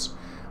circles.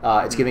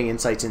 It's giving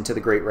insights into the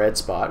Great Red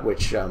Spot,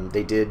 which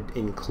they did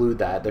include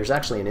that. There's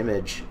actually an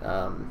image.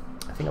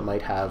 I think I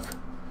might have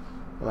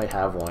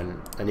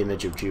an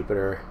image of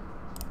Jupiter.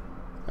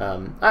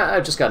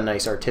 I've just got a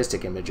nice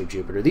artistic image of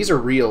Jupiter. These are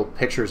real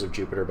pictures of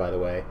Jupiter, by the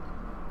way,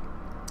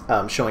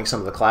 showing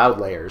some of the cloud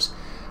layers.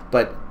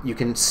 But you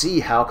can see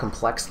how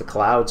complex the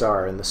clouds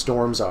are and the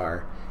storms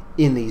are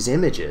in these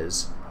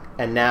images.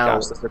 And now,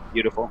 gosh, those are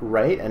beautiful,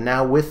 right? And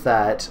now with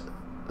that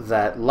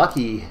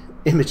lucky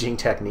imaging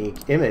technique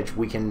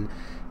we can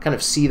kind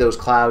of see those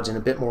clouds in a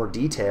bit more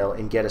detail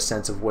and get a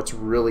sense of what's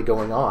really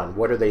going on.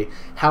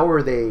 How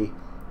are they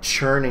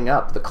churning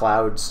up the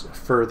clouds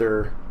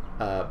further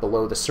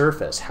below the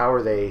surface?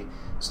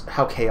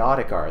 How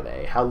chaotic are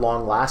they? How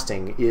long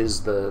lasting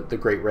is the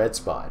Great Red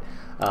Spot?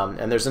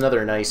 And there's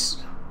another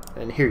nice,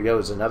 and here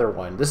goes another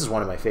one. This is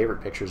one of my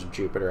favorite pictures of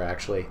Jupiter,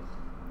 actually.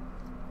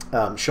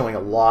 showing a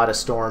lot of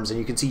storms, and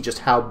you can see just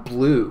how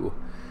blue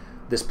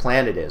this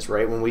planet is,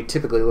 right? When we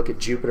typically look at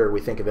Jupiter,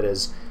 we think of it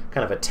as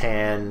kind of a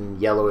tan,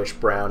 yellowish,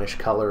 brownish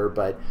color,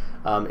 but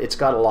it's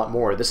got a lot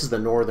more. This is the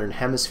northern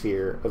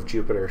hemisphere of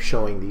Jupiter,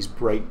 showing these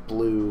bright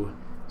blue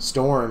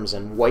storms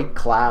and white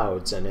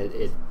clouds, and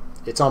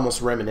it's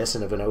almost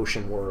reminiscent of an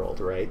ocean world,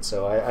 right?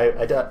 So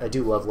I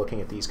do love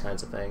looking at these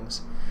kinds of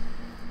things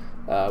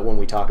when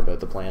we talk about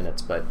the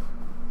planets, but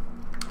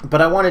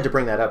I wanted to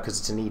bring that up because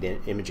it's a neat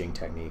imaging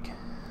technique.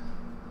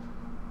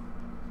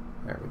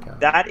 There we go.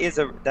 That is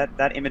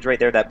that image right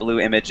there, that blue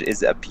image,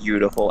 is a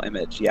beautiful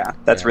image. Yeah,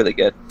 that's really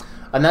good.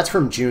 And that's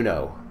from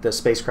Juno, the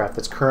spacecraft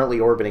that's currently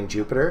orbiting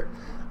Jupiter.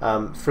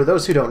 For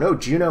those who don't know,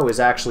 Juno is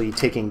actually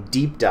taking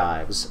deep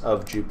dives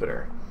of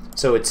Jupiter.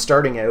 So it's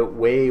starting out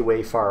way,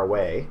 way far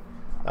away.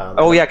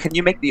 Oh yeah, can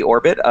you make the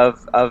orbit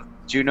of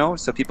Juno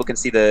so people can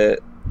see the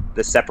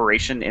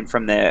separation in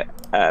from the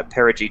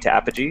perigee to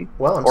apogee?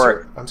 Well,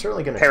 I'm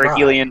certainly going to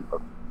perihelion.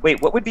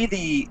 Wait, what would be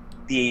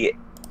the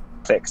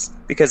fix?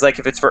 Because like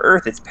if it's for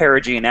Earth, it's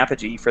perigee and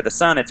apogee. For the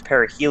Sun, it's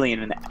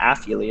perihelion and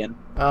aphelion.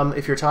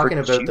 If you're talking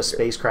about the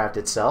spacecraft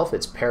itself,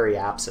 it's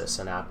periapsis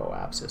and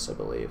apoapsis, I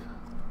believe.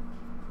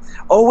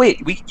 Oh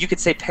wait, you could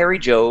say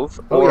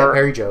perijove. Oh yeah,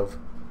 perijove.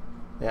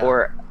 Yeah.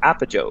 Or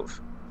apojove.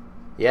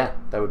 Yeah,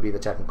 that would be the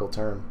technical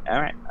term. All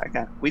right,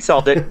 okay, we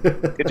solved it.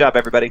 Good job,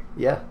 everybody.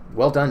 Yeah,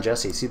 well done,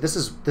 Jesse. See, this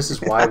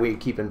is why we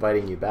keep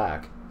inviting you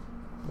back.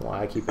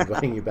 Why I keep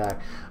inviting you back.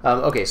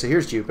 Okay, so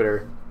here's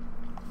Jupiter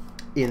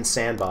in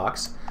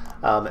Sandbox,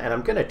 and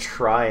I'm going to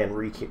try and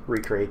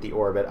recreate the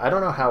orbit. I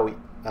don't know how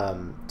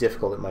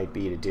difficult it might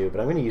be to do, but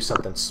I'm going to use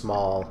something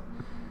small.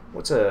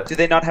 Do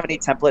they not have any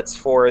templates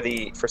for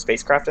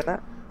spacecraft in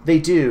that? They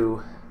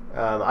do.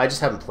 I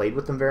just haven't played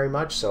with them very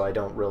much, so I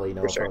don't really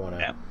know if I want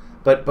to. Yeah.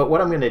 But what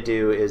I'm going to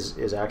do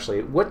is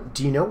actually,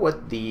 do you know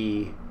what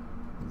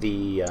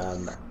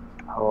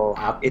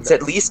it's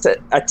at least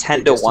a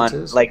 10 to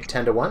 1, like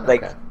 10 to 1,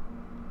 like okay.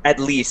 At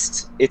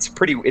least it's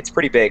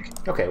pretty big.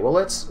 Okay, well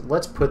let's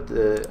put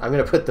I'm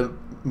going to put the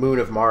moon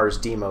of Mars,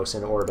 Deimos,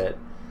 in orbit,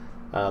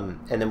 and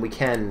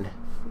then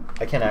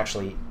I can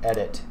actually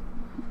edit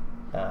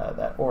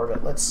that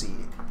orbit. Let's see,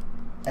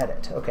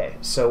 edit. Okay,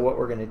 so what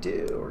we're going to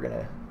do, we're going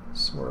to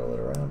swirl it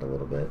around a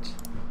little bit.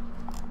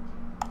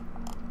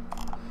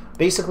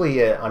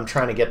 Basically, I'm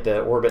trying to get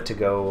the orbit to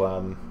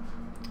go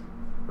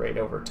right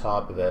over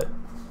top of it.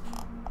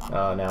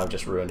 Oh, now I've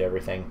just ruined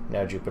everything.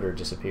 Now Jupiter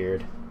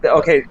disappeared.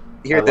 Okay,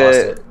 here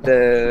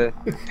the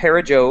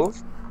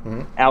perijove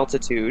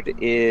altitude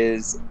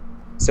is,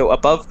 so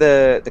above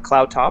the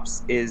cloud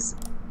tops is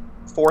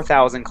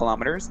 4,000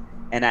 kilometers,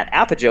 and at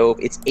apogee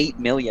it's 8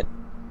 million.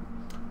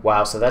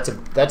 Wow, so that's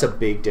a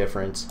big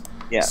difference.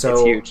 Yeah, so,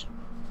 it's huge.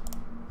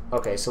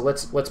 Okay, so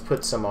let's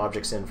put some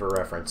objects in for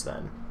reference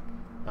then.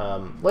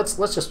 Let's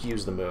just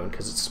use the moon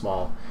because it's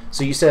small.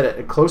 So you said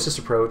at closest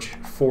approach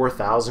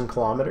 4,000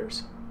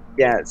 kilometers.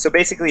 Yeah. So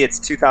basically, it's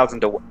 2,000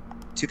 to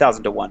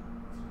 1.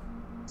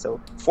 So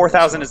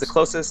 4,000 is the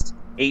closest.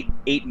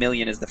 8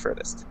 million is the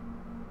furthest.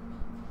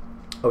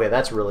 Okay,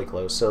 that's really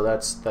close. So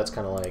that's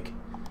kind of like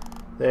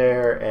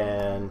there,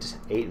 and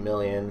 8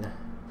 million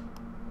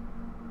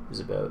is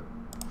about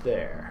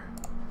there.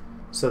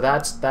 So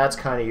that's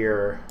kind of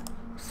your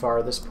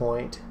farthest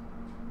point,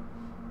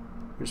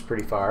 which is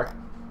pretty far.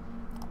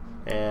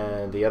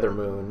 And the other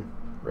moon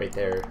right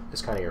there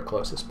is kind of your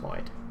closest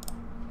point.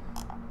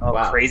 Oh,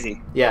 wow.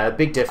 Crazy. Yeah, a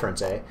big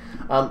difference, eh?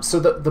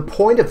 So the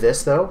point of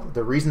this, though,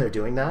 the reason they're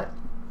doing that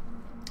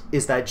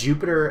is that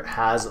Jupiter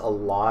has a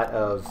lot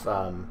of...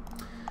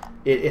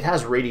 it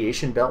has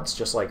radiation belts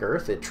just like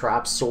Earth. It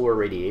traps solar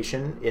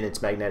radiation in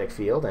its magnetic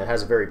field, and it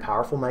has a very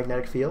powerful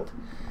magnetic field.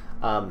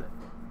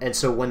 And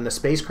so when the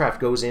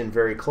spacecraft goes in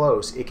very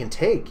close, it can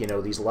take,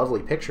 these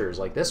lovely pictures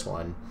like this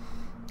one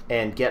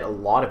and get a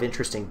lot of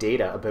interesting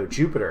data about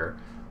Jupiter,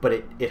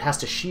 but it has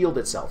to shield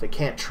itself. It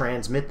can't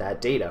transmit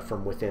that data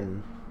from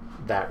within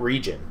that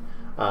region.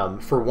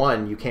 For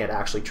one, you can't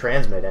actually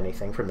transmit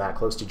anything from that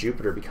close to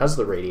Jupiter because of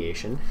the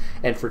radiation,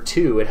 and for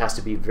two, it has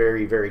to be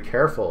very, very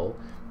careful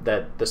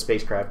that the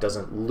spacecraft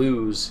doesn't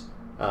lose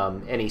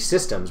any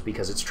systems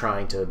because it's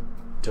trying to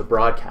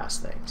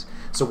broadcast things.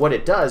 So what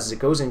it does is it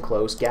goes in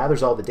close,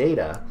 gathers all the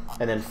data,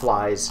 and then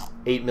flies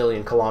 8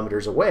 million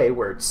kilometers away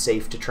where it's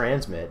safe to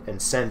transmit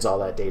and sends all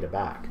that data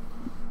back.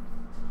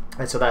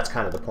 And so that's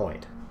kind of the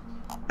point.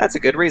 That's a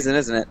good reason,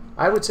 isn't it?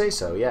 I would say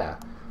so, yeah.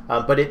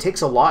 But it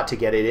takes a lot to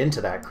get it into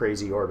that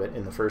crazy orbit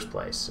in the first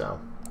place. So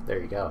there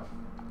you go.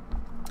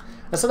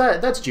 And so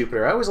that's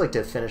Jupiter. I always like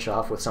to finish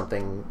off with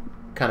something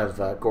kind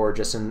of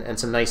gorgeous and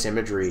some nice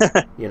imagery.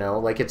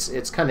 Like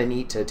it's kind of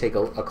neat to take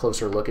a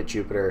closer look at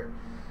Jupiter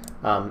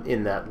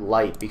in that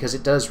light, because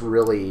it does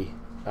really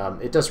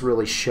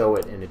show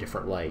it in a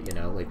different light.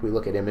 Like we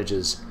look at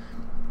images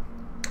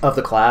of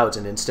the clouds,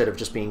 and instead of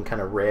just being kind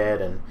of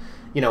red and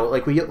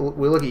like we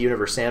look at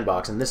Universe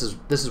Sandbox, and this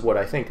is what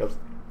I think of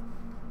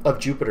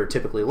Jupiter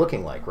typically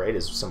looking like, right?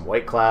 Is some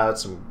white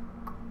clouds, some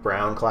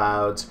brown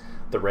clouds,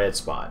 the red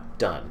spot,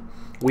 done.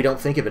 We don't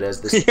think of it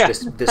as this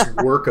this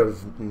work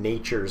of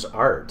nature's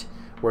art.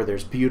 where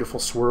there's beautiful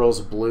swirls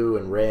of blue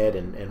and red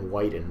and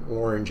white and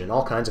orange and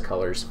all kinds of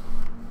colors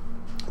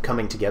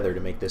coming together to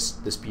make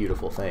this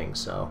beautiful thing.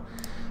 So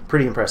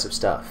pretty impressive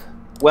stuff.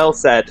 Well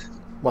said.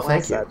 Well,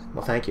 thank you.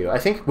 Well, thank you. I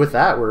think with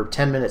that, we're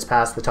 10 minutes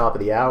past the top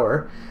of the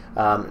hour.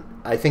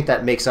 I think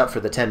that makes up for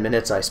the 10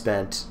 minutes I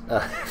spent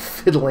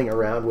fiddling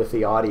around with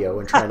the audio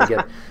and trying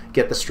to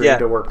get the stream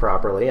to work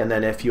properly. And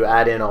then if you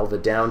add in all the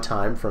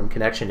downtime from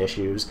connection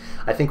issues,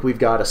 I think we've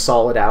got a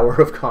solid hour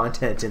of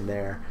content in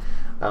there.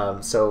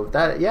 So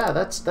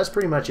that's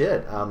pretty much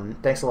it.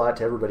 Thanks a lot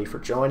to everybody for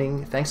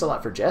joining. Thanks a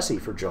lot for Jesse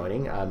for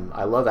joining.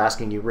 I love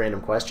asking you random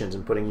questions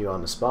and putting you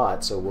on the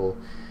spot. So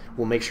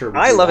we'll make sure.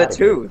 I love it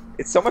too.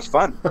 It's so much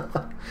fun.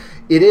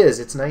 It is.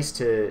 It's nice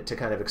to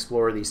kind of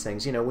explore these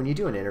things. You know, when you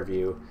do an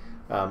interview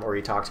or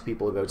you talk to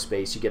people about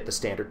space, you get the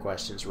standard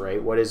questions,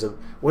 right? What is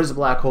a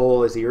black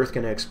hole? Is the Earth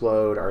going to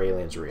explode? Are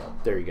aliens real?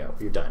 There you go.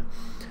 You're done.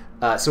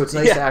 So it's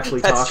nice to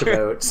actually talk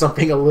about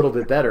something a little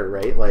bit better,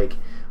 right?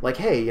 Like,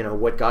 hey, you know,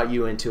 what got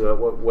you into it?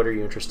 What are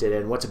you interested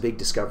in? What's a big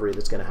discovery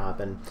that's going to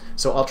happen?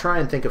 So I'll try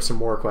and think of some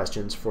more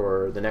questions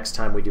for the next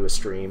time we do a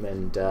stream,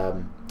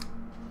 and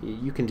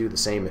you can do the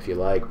same if you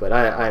like. But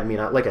I mean,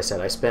 like I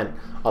said, I spent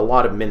a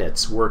lot of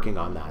minutes working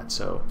on that,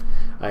 so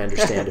I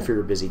understand if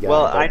you're a busy guy.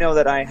 Well, I know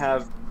that I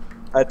have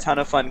a ton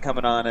of fun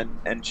coming on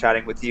and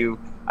chatting with you.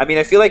 I mean,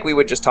 I feel like we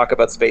would just talk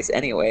about space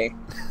anyway,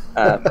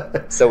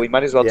 so we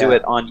might as well do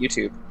it on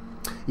YouTube.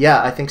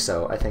 Yeah, I think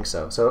so.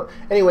 So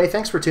anyway,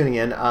 thanks for tuning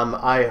in.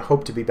 I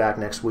hope to be back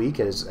next week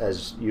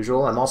as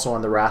usual. I'm also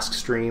on the RASC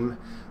stream,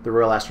 the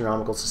Royal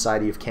Astronomical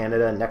Society of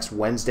Canada. Next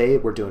Wednesday,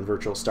 we're doing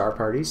virtual star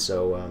parties,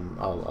 so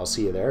I'll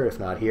see you there, if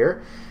not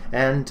here.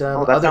 And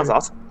that sounds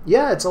awesome.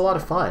 Yeah, it's a lot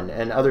of fun.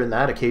 And other than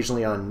that,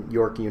 occasionally on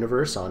York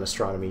Universe on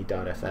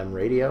astronomy.fm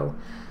radio.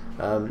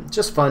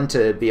 Just fun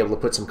to be able to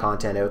put some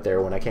content out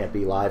there when I can't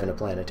be live in a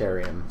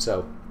planetarium.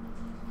 So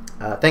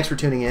thanks for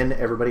tuning in,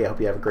 everybody. I hope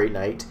you have a great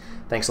night.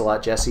 Thanks a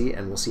lot, Jesse,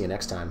 and we'll see you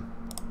next time.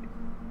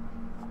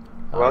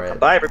 You're welcome.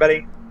 Bye,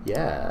 everybody.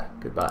 Yeah,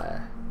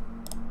 goodbye.